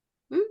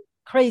 Mm,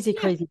 Crazy,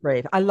 yeah, crazy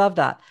brave. I love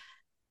that.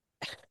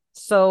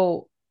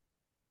 So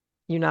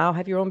you now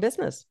have your own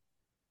business.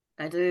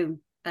 I do.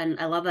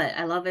 And I love it.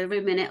 I love every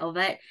minute of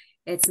it.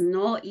 It's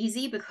not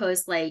easy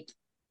because like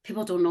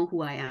people don't know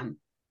who I am.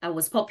 I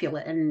was popular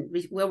and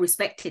well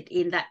respected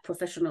in that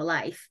professional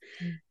life,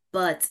 Mm.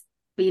 but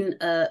being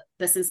a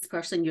business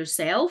person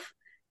yourself,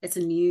 it's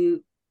a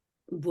new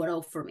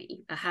world for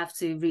me. I have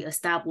to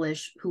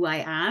reestablish who I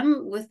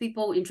am with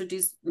people,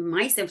 introduce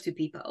myself to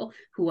people,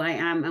 who I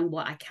am and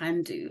what I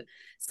can do.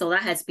 So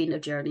that has been a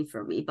journey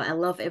for me, but I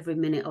love every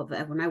minute of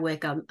it. When I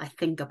wake up, I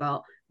think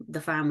about the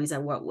families I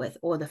work with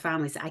or the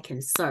families I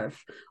can serve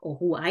or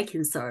who I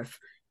can serve,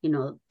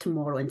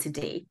 tomorrow and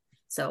today.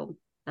 So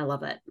I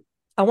love it.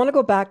 I want to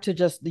go back to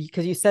just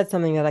because you said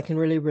something that I can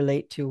really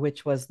relate to,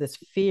 which was this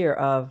fear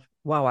of,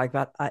 wow,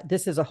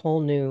 this is a whole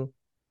new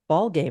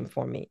ball game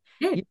for me.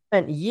 Yeah. You've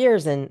spent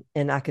years in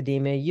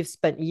academia, you've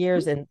spent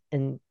years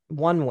in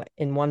one way,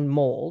 in one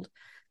mold,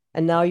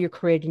 and now you're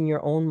creating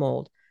your own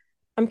mold.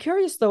 I'm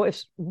curious though,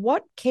 if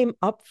what came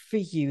up for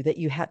you that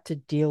you had to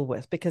deal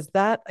with, because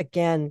that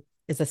again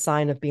is a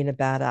sign of being a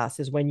badass,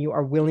 is when you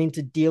are willing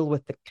to deal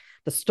with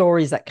the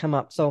stories that come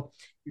up. So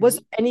was Mhm.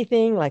 there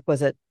anything like,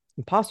 was it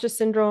imposter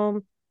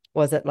syndrome?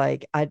 Was it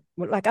I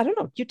don't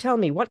know. You tell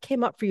me what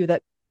came up for you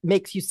that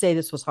makes you say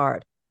this was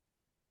hard.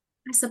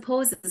 I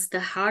suppose it's the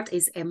heart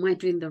is, am I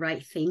doing the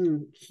right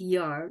thing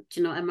here?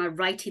 You know, am I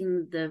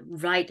writing the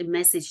right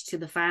message to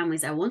the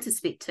families I want to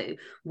speak to?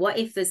 What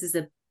if this is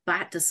a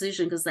bad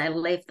decision because I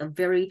left a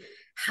very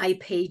high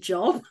paid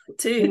job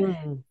to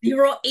Mm.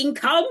 zero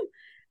income?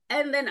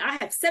 And then I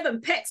have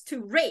 7 pets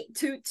to rate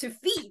to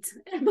feed,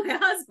 and my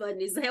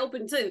husband is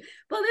helping too.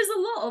 But there's a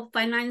lot of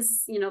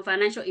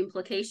financial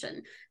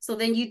implication. So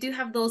then you do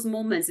have those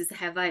moments: is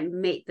have I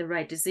made the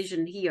right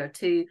decision here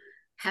to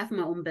have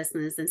my own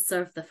business and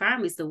serve the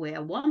families the way I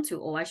want to,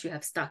 or I should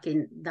have stuck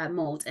in that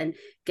mode and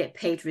get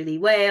paid really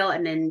well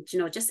and then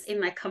just in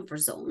my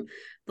comfort zone.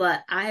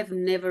 But I have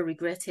never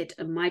regretted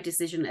my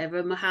decision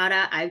ever,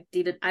 Mahara.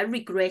 I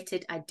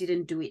regretted I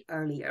didn't do it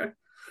earlier.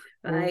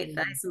 Right, Mm.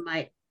 that's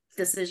my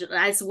decision.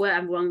 That's where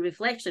I'm on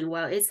reflection.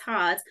 Well, it's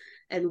hard,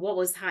 and what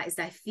was hard is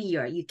that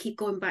fear. You keep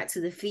going back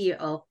to the fear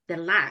of the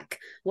lack.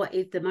 What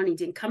if the money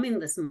didn't come in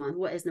this month?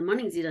 What if the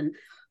money didn't,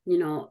 you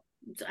know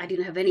I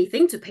didn't have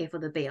anything to pay for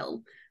the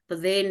bill?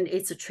 But then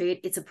it's a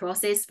trade, it's a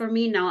process for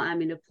me. Now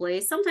I'm in a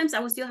place, sometimes I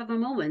will still have my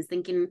moments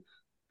thinking,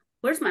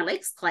 where's my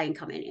next client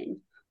coming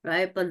in?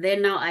 Right, but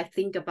then now I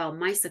think about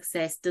my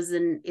success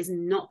doesn't is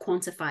not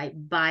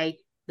quantified by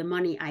the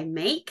money I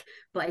make,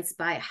 but it's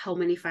by how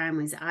many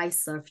families I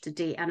serve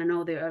today. And I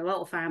know there are a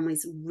lot of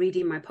families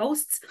reading my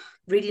posts,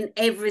 reading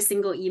every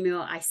single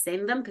email I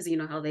send them, because you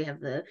know how they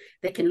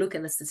can look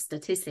at the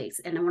statistics.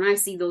 And when I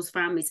see those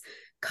families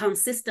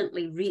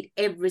consistently read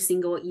every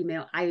single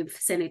email I've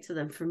sent it to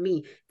them, for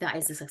me, that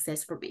is a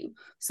success for me.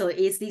 So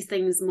it's these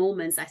things,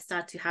 moments I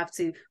start to have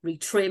to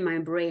retrain my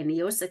brain.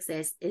 Your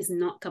success is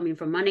not coming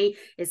from money,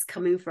 it's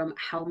coming from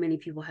how many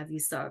people have you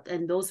served.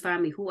 And those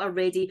family who are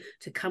ready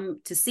to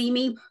come to see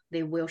me,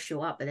 they will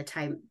show up at the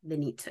time they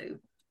need to.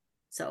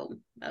 So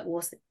that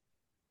was it.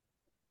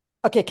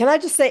 Okay, can I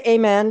just say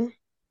amen?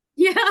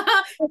 Yeah.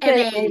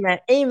 Okay, Amen. amen.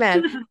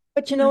 Amen.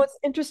 But it's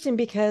interesting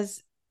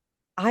because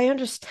I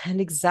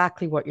understand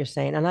exactly what you're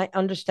saying and I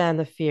understand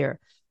the fear.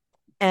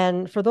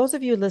 And for those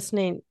of you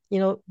listening,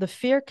 the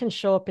fear can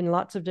show up in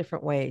lots of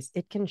different ways.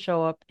 It can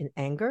show up in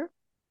anger.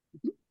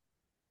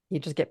 You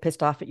just get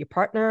pissed off at your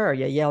partner or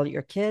you yell at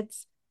your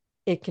kids.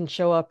 It can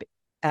show up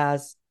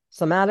as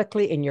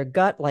somatically in your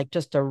gut, like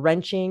just a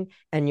wrenching,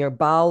 and your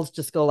bowels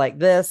just go like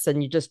this,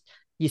 and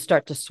you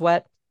start to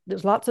sweat.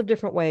 There's lots of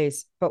different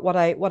ways. But what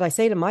I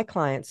say to my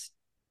clients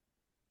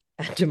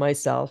and to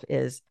myself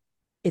is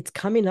it's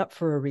coming up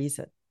for a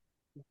reason.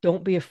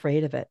 Don't be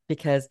afraid of it,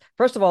 because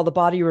first of all, the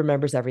body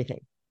remembers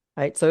everything,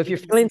 right? So if you're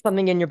Yes. feeling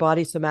something in your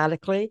body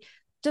somatically,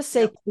 just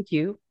say, Yep. thank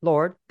you,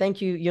 Lord.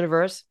 Thank you,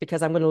 universe,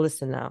 because I'm going to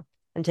listen now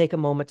and take a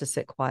moment to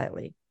sit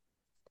quietly.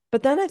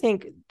 But then I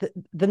think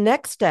the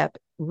next step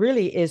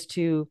really is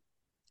to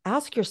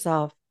ask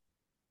yourself,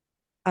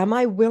 am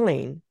I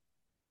willing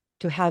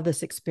to have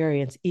this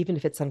experience, even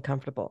if it's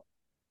uncomfortable?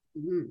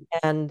 Mhm.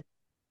 And,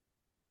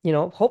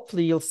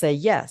 hopefully you'll say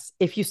yes.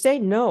 If you say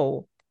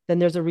no, then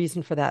there's a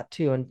reason for that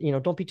too. And,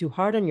 don't be too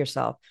hard on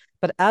yourself.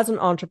 But as an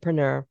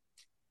entrepreneur,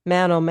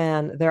 man, oh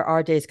man, there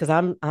are days, because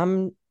I'm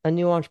a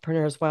new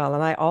entrepreneur as well.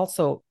 And I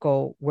also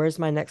go, where's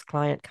my next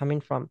client coming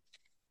from?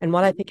 And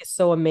what I think is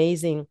so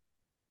amazing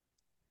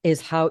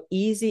is how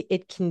easy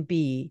it can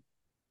be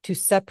to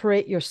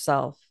separate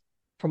yourself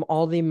from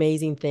all the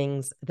amazing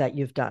things that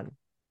you've done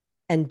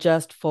and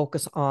just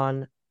focus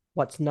on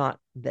what's not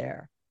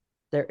there.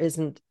 There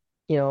isn't,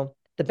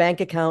 the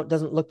bank account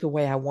doesn't look the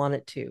way I want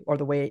it to, or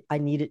the way I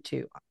need it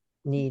to,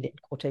 need in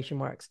quotation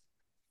marks.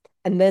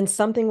 And then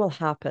something will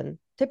happen.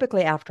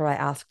 Typically, after I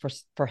ask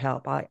for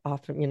help, I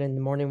often, in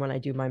the morning when I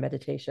do my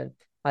meditation,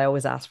 I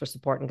always ask for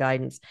support and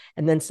guidance.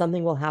 And then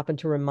something will happen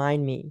to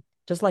remind me,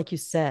 just like you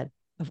said,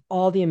 of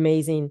all the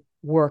amazing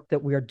work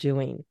that we're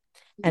doing.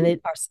 And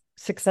Mhm. our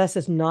success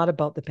is not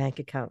about the bank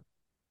account.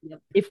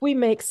 Yep. If we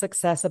make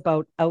success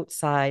about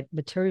outside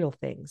material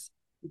things,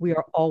 we Mhm.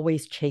 are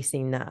always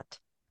chasing that.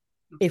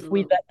 If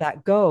we Absolutely. let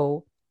that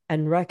go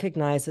and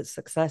recognize that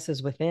success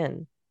is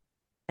within,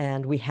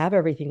 and we have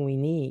everything we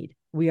need,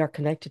 we are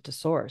connected to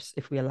source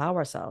if we allow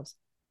ourselves,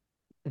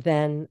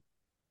 then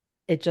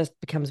it just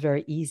becomes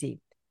very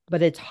easy.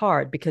 But it's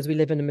hard because we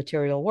live in a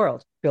material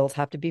world. Bills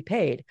have to be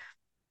paid,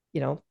 you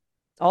know,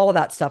 all of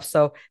that stuff.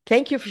 So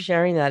thank you for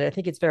sharing that. I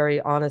think it's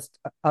very honest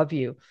of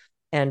you.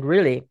 And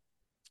really,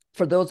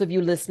 for those of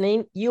you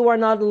listening, you are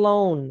not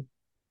alone.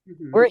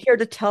 We're Mhm. here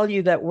to tell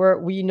you that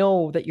we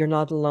know that you're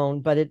not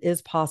alone, but it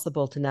is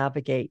possible to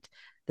navigate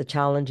the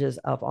challenges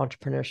of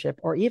entrepreneurship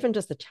or even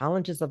just the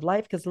challenges of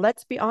life. Because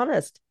let's be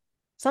honest,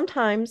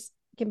 sometimes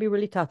it can be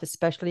really tough,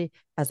 especially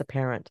as a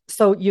parent.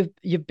 So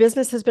your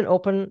business has been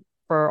open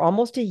for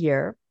almost a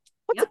year.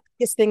 What's the Yep.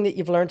 biggest thing that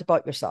you've learned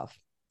about yourself?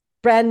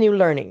 Brand new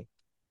learning.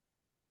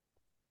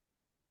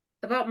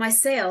 About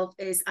myself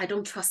is I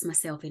don't trust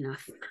myself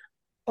enough.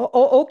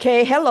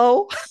 Okay.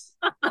 Hello.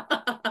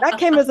 That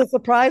came as a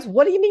surprise.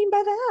 What do you mean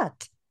by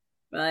that?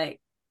 Right.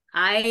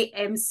 I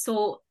am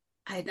so,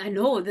 I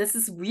know this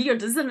is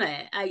weird, isn't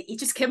it? It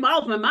just came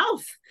out of my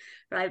mouth,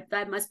 right?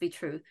 That must be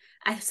true.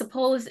 I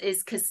suppose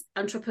it's because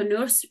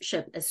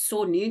entrepreneurship is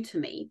so new to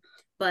me,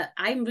 but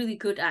I'm really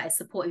good at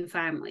supporting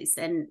families.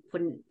 And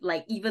when,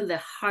 like, even the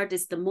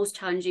hardest, the most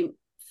challenging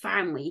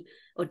family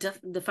or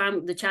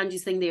the challenging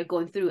thing they're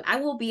going through, I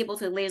will be able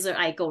to laser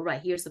eye go,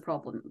 right, here's the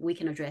problem, we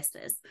can address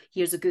this,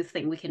 here's a good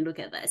thing, we can look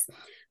at this.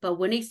 But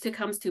when it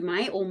comes to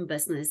my own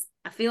business,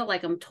 I feel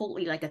like I'm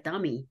totally like a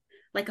dummy,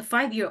 like a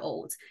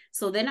 5-year-old.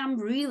 So then I'm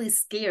really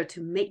scared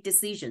to make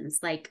decisions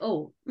like,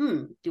 oh,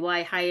 do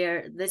I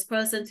hire this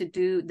person to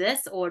do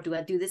this, or do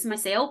I do this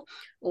myself,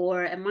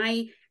 or am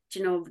I,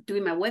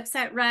 doing my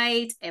website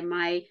right? Am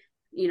I,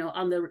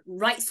 on the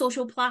right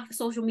social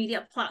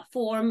media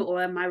platform,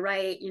 or am I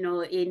right,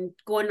 in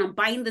going on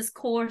buying this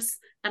course?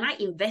 And I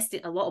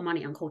invested a lot of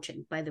money on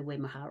coaching, by the way,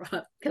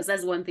 Mahara, because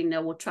that's one thing that I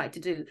will try to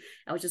do.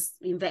 I will just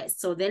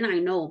invest. So then I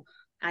know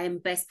I am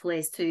best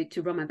placed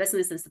to run my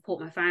business and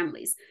support my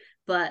families.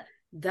 But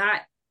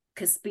that,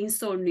 because being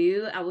so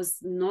new, I was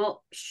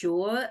not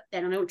sure,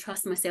 and I don't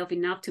trust myself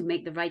enough to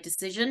make the right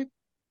decision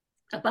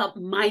about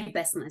my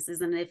business.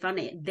 Isn't it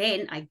funny?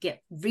 Then I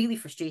get really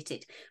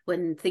frustrated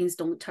when things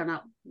don't turn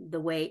out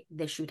the way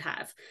they should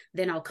have.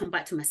 Then I'll come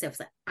back to myself,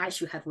 like, I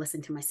should have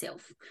listened to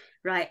myself,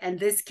 right? And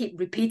this keep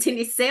repeating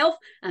itself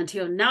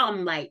until now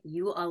I'm like,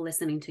 you are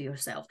listening to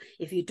yourself.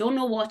 If you don't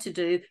know what to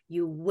do,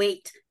 you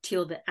wait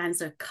till the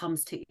answer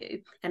comes to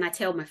you. And I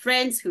tell my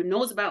friends who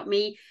knows about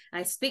me,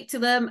 I speak to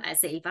them, I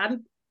say, if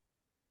I'm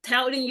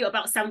telling you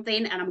about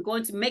something and I'm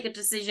going to make a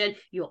decision,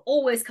 you'll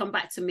always come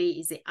back to me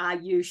and say, are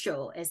you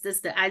sure? Is this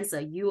the answer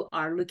you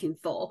are looking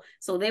for?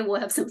 So they will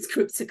have some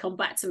scripts to come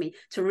back to me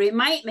to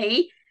remind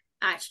me,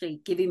 actually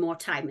give you more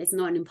time. It's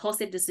not an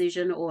impulsive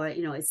decision, or,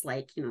 it's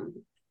like,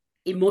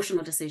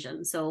 emotional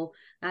decision. So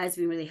that has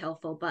been really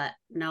helpful. But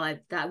now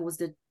that was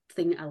the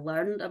thing I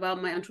learned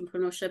about my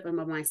entrepreneurship and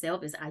about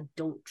myself, is I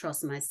don't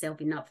trust myself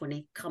enough when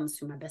it comes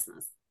to my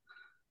business.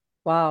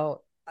 Wow.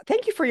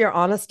 Thank you for your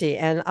honesty.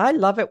 And I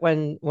love it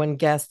when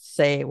guests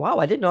say, wow,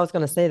 I didn't know I was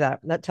going to say that.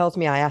 That tells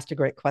me I asked a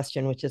great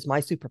question, which is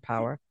my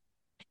superpower.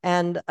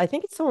 And I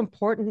think it's so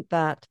important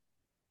that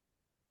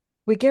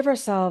we give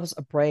ourselves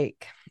a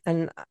break.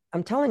 And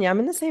I'm telling you, I'm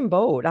in the same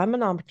boat. I'm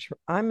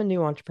a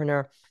new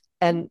entrepreneur.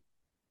 And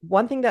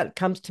one thing that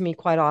comes to me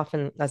quite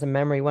often as a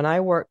memory, when I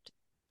worked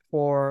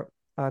for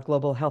a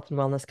global health and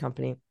wellness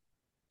company,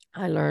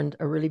 I learned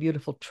a really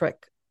beautiful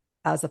trick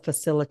as a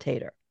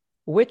facilitator,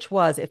 which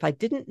was if I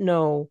didn't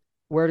know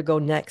where to go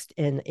next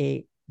in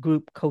a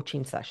group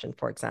coaching session,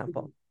 for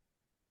example,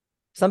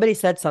 somebody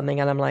said something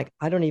and I'm like,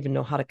 I don't even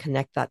know how to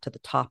connect that to the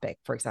topic,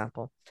 for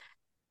example.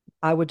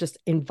 I would just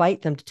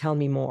invite them to tell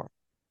me more.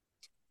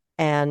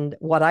 And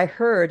what I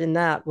heard in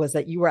that was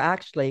that you were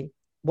actually,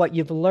 what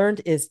you've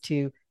learned is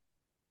to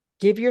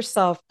give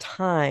yourself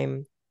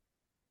time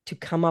to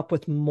come up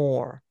with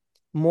more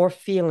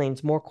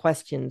feelings, more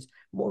questions,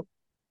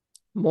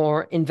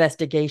 more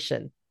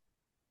investigation.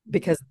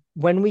 Because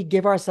when we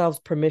give ourselves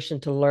permission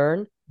to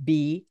learn,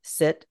 be,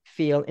 sit,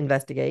 feel,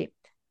 investigate,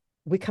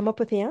 we come up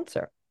with the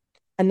answer.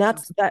 And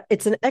that's that.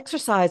 It's an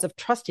exercise of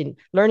trusting,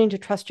 learning to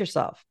trust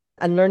yourself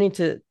and learning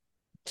to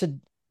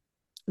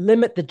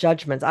limit the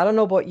judgments. I don't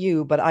know about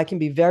you, but I can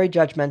be very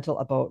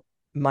judgmental about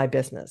my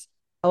business.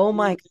 Oh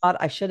my God,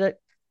 I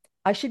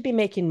should be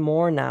making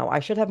more now. I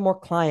should have more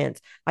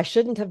clients. I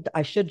shouldn't have,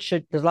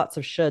 should. There's lots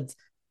of shoulds.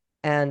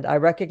 And I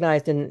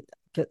recognized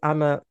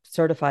I'm a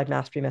certified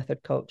mastery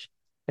method coach.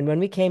 And when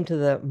we came to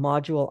the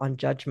module on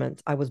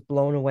judgments, I was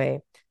blown away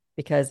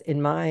because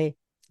in my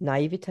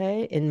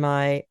naivete, in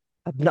my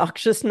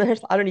obnoxiousness,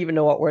 I don't even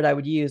know what word I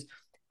would use.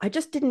 I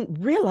just didn't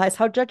realize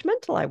how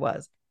judgmental I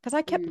was because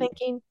I kept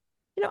thinking,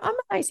 I'm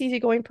a nice,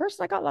 easygoing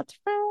person. I got lots of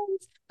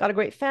friends, got a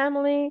great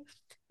family.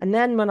 And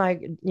then when I,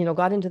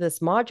 got into this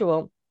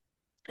module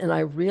and I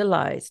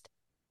realized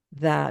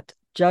that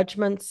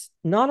judgments,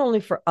 not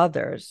only for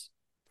others,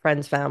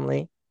 friends,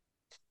 family,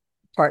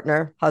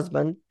 partner,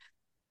 husband,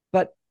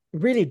 but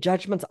really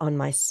judgments on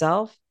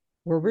myself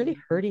were really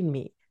hurting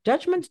me.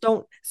 Judgments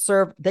don't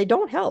serve, they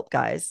don't help,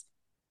 guys.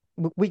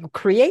 We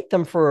create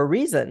them for a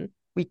reason.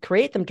 We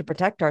create them to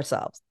protect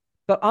ourselves,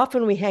 but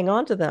often we hang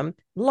on to them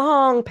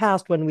long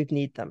past when we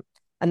need them.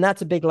 And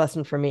that's a big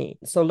lesson for me.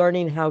 So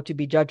learning how to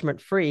be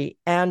judgment free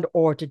and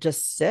or to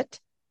just sit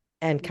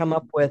and come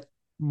up with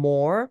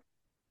more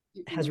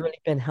has really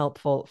been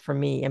helpful for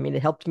me. I mean,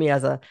 it helped me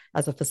as a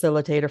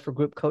facilitator for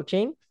group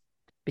coaching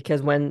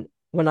because when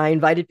I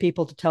invited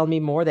people to tell me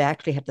more, they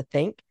actually had to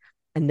think,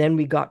 and then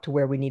we got to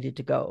where we needed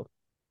to go.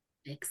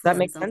 Does that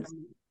make sense?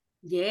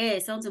 Yeah,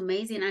 it sounds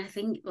amazing. I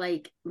think,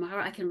 like,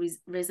 Mahara, I can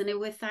resonate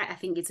with that. I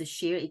think it's a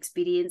shared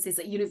experience. It's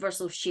a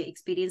universal shared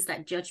experience,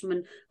 that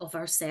judgment of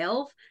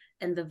ourselves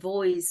and the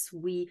voice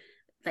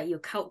that your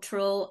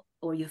cultural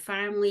or your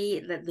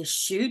family, that the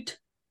should,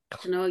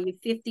 you're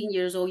 15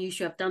 years old, you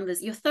should have done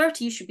this. You're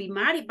 30, you should be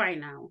married by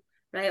now,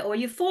 right? Or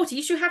you're 40,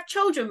 you should have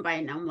children by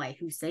now. I'm like,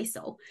 who say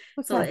so?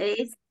 So Okay.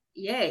 it's,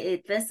 yeah,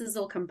 this is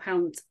all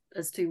compound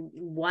as to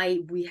why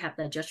we have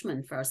that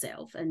judgment for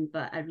ourselves.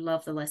 But I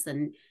love the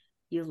lesson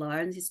you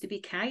learn is to be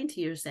kind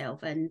to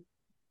yourself, and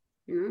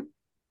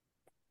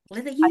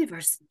let the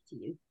universe speak to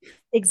you.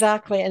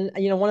 Exactly. And,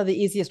 one of the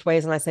easiest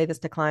ways, and I say this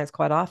to clients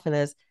quite often,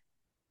 is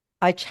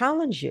I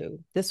challenge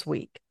you this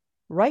week,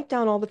 write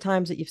down all the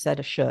times that you've said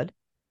a should,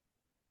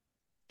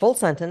 full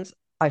sentence.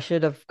 I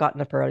should have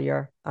gotten up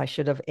earlier. I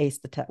should have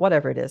aced the test,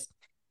 whatever it is.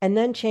 And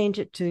then change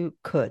it to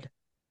could.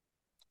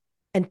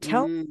 And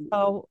tell me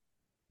how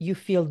you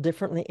feel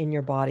differently in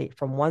your body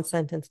from one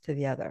sentence to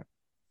the other.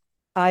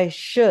 I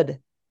should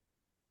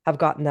have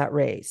gotten that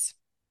raise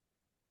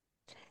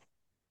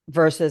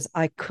versus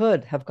I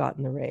could have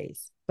gotten the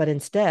raise, but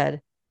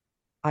instead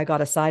I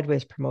got a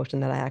sideways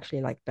promotion that I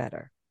actually like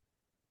better.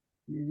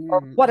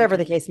 Or whatever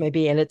the case may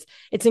be. And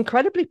it's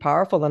incredibly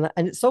powerful. And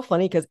it's so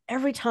funny because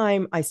every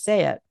time I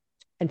say it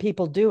and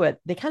people do it,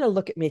 they kind of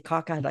look at me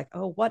cockeyed like,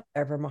 oh,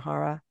 whatever,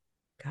 Mahara.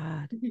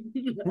 God.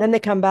 And then they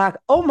come back,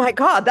 oh my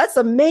God, that's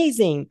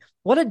amazing.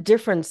 What a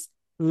difference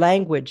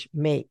language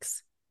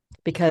makes,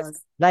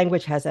 because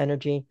language has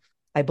energy.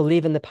 I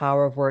believe in the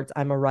power of words.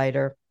 I'm a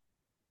writer,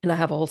 and I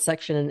have a whole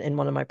section in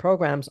one of my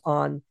programs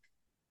on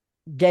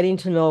getting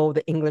to know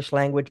the English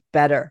language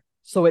better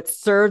so it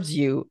serves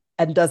you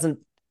and doesn't,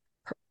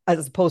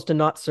 as opposed to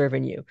not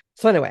serving you.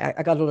 So anyway,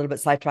 I got a little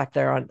bit sidetracked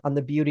there on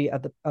the beauty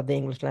of the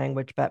English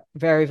language, but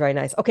very, very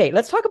nice. Okay,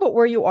 let's talk about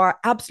where you are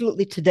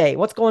absolutely today.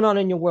 What's going on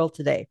in your world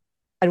today?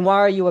 And why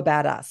are you a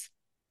badass?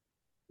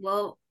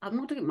 Well, I'm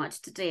not doing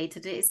much today.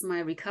 Today is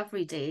my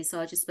recovery day. So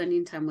I'm just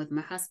spending time with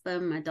my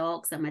husband, my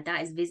dogs, and my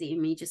dad is visiting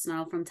me just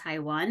now from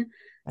Taiwan.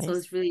 Nice. So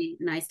it's really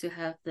nice to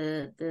have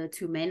the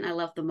two men I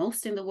love the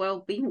most in the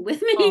world being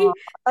with me. Oh,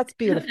 that's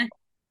beautiful.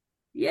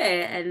 Yeah,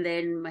 and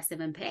then my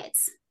 7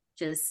 pets,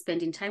 just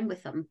spending time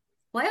with them.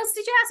 What else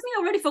did you ask me? I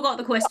already forgot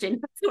the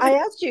question. I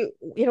asked you,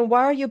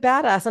 why are you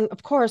badass? And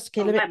of course,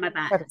 okay, my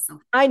badass.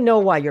 I know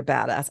why you're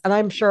badass. And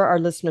I'm sure our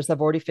listeners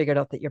have already figured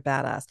out that you're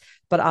badass.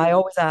 But I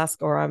always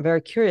ask, or I'm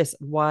very curious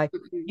why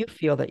you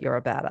feel that you're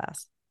a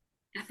badass.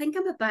 I think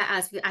I'm a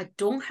badass. I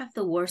don't have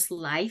the worst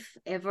life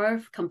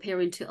ever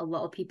comparing to a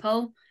lot of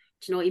people.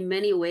 In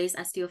many ways,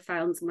 I still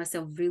found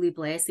myself really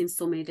blessed in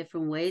so many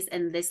different ways.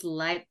 And this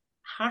life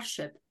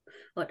hardship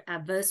or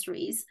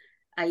adversaries,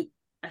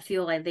 I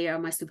feel like they are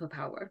my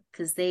superpower,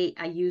 because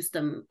I use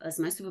them as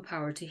my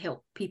superpower to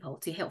help people,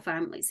 to help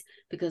families,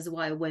 because of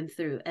what I went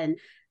through. And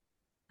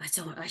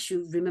I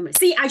should remember.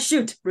 See, I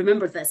should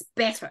remember this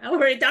better. I've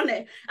already done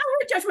it. I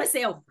want to judge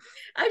myself.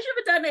 I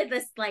should have done it.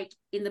 This, like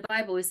in the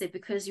Bible, it said,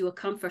 because you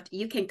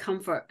can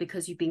comfort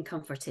because you've been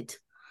comforted.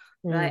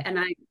 Right. And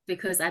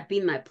because I've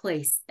been that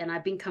place and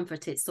I've been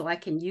comforted, so I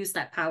can use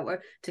that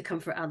power to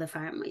comfort other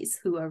families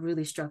who are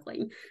really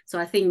struggling. So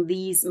I think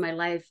my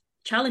life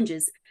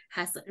challenges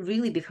has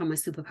really become a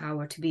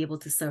superpower to be able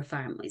to serve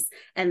families.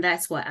 And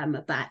that's why I'm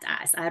a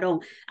badass.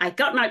 I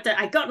got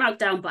knocked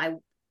down, but I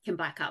can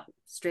back up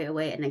straight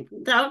away, and then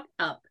down,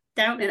 up,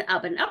 down, and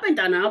up, and up and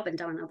down, up and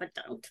down, up and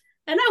down.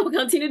 And I will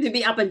continue to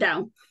be up and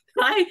down.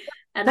 Right.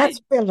 And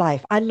that's real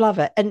life. I love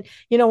it. And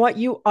you know what?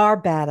 You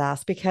are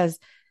badass, because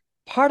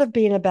part of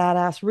being a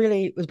badass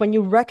really is when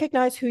you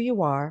recognize who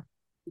you are,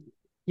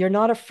 you're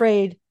not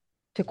afraid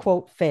to,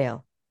 quote,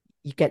 fail.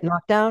 You get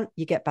knocked down,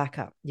 you get back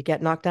up. You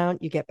get knocked down,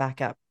 you get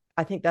back up.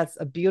 I think that's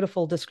a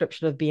beautiful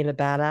description of being a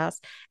badass.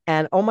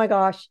 And oh my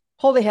gosh,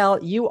 holy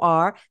hell, you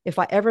are. If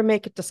I ever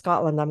make it to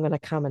Scotland, I'm going to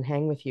come and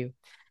hang with you.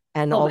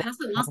 And my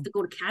husband wants to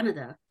go to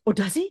Canada. Oh,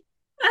 does he?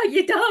 Oh,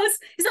 he does.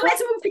 He's like,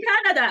 let's move to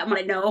Canada. I'm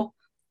like, no.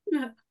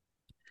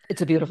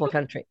 It's a beautiful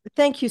country.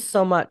 Thank you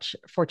so much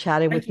for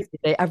chatting with me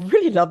today. I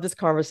really love this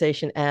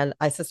conversation, and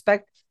I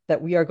suspect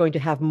that we are going to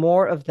have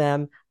more of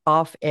them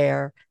off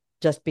air,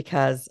 just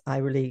because I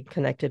really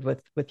connected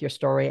with your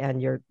story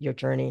and your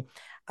journey.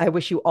 I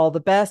wish you all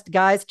the best.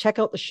 Guys, check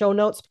out the show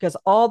notes, because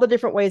all the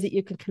different ways that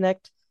you can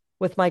connect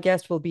with my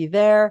guest will be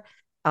there.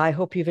 I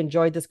hope you've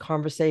enjoyed this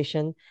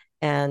conversation,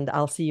 and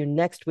I'll see you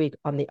next week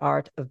on The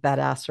Art of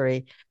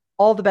Badassery.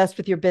 All the best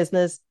with your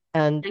business,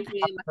 and thank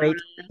you, have a great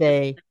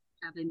day. Thanks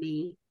for having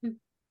me.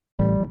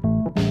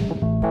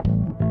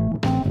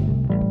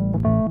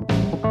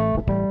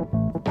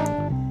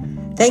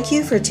 Thank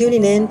you for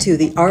tuning in to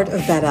The Art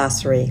of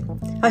Badassery.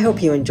 I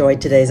hope you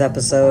enjoyed today's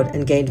episode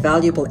and gained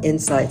valuable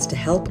insights to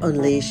help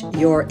unleash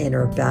your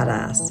inner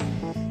badass.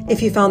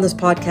 If you found this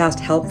podcast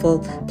helpful,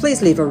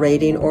 please leave a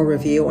rating or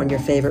review on your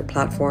favorite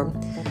platform.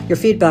 Your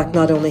feedback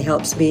not only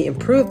helps me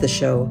improve the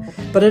show,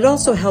 but it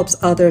also helps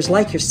others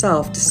like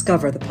yourself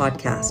discover the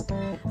podcast.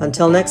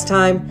 Until next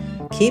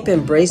time, keep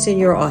embracing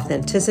your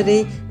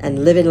authenticity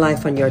and living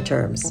life on your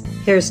terms.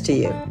 Here's to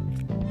you.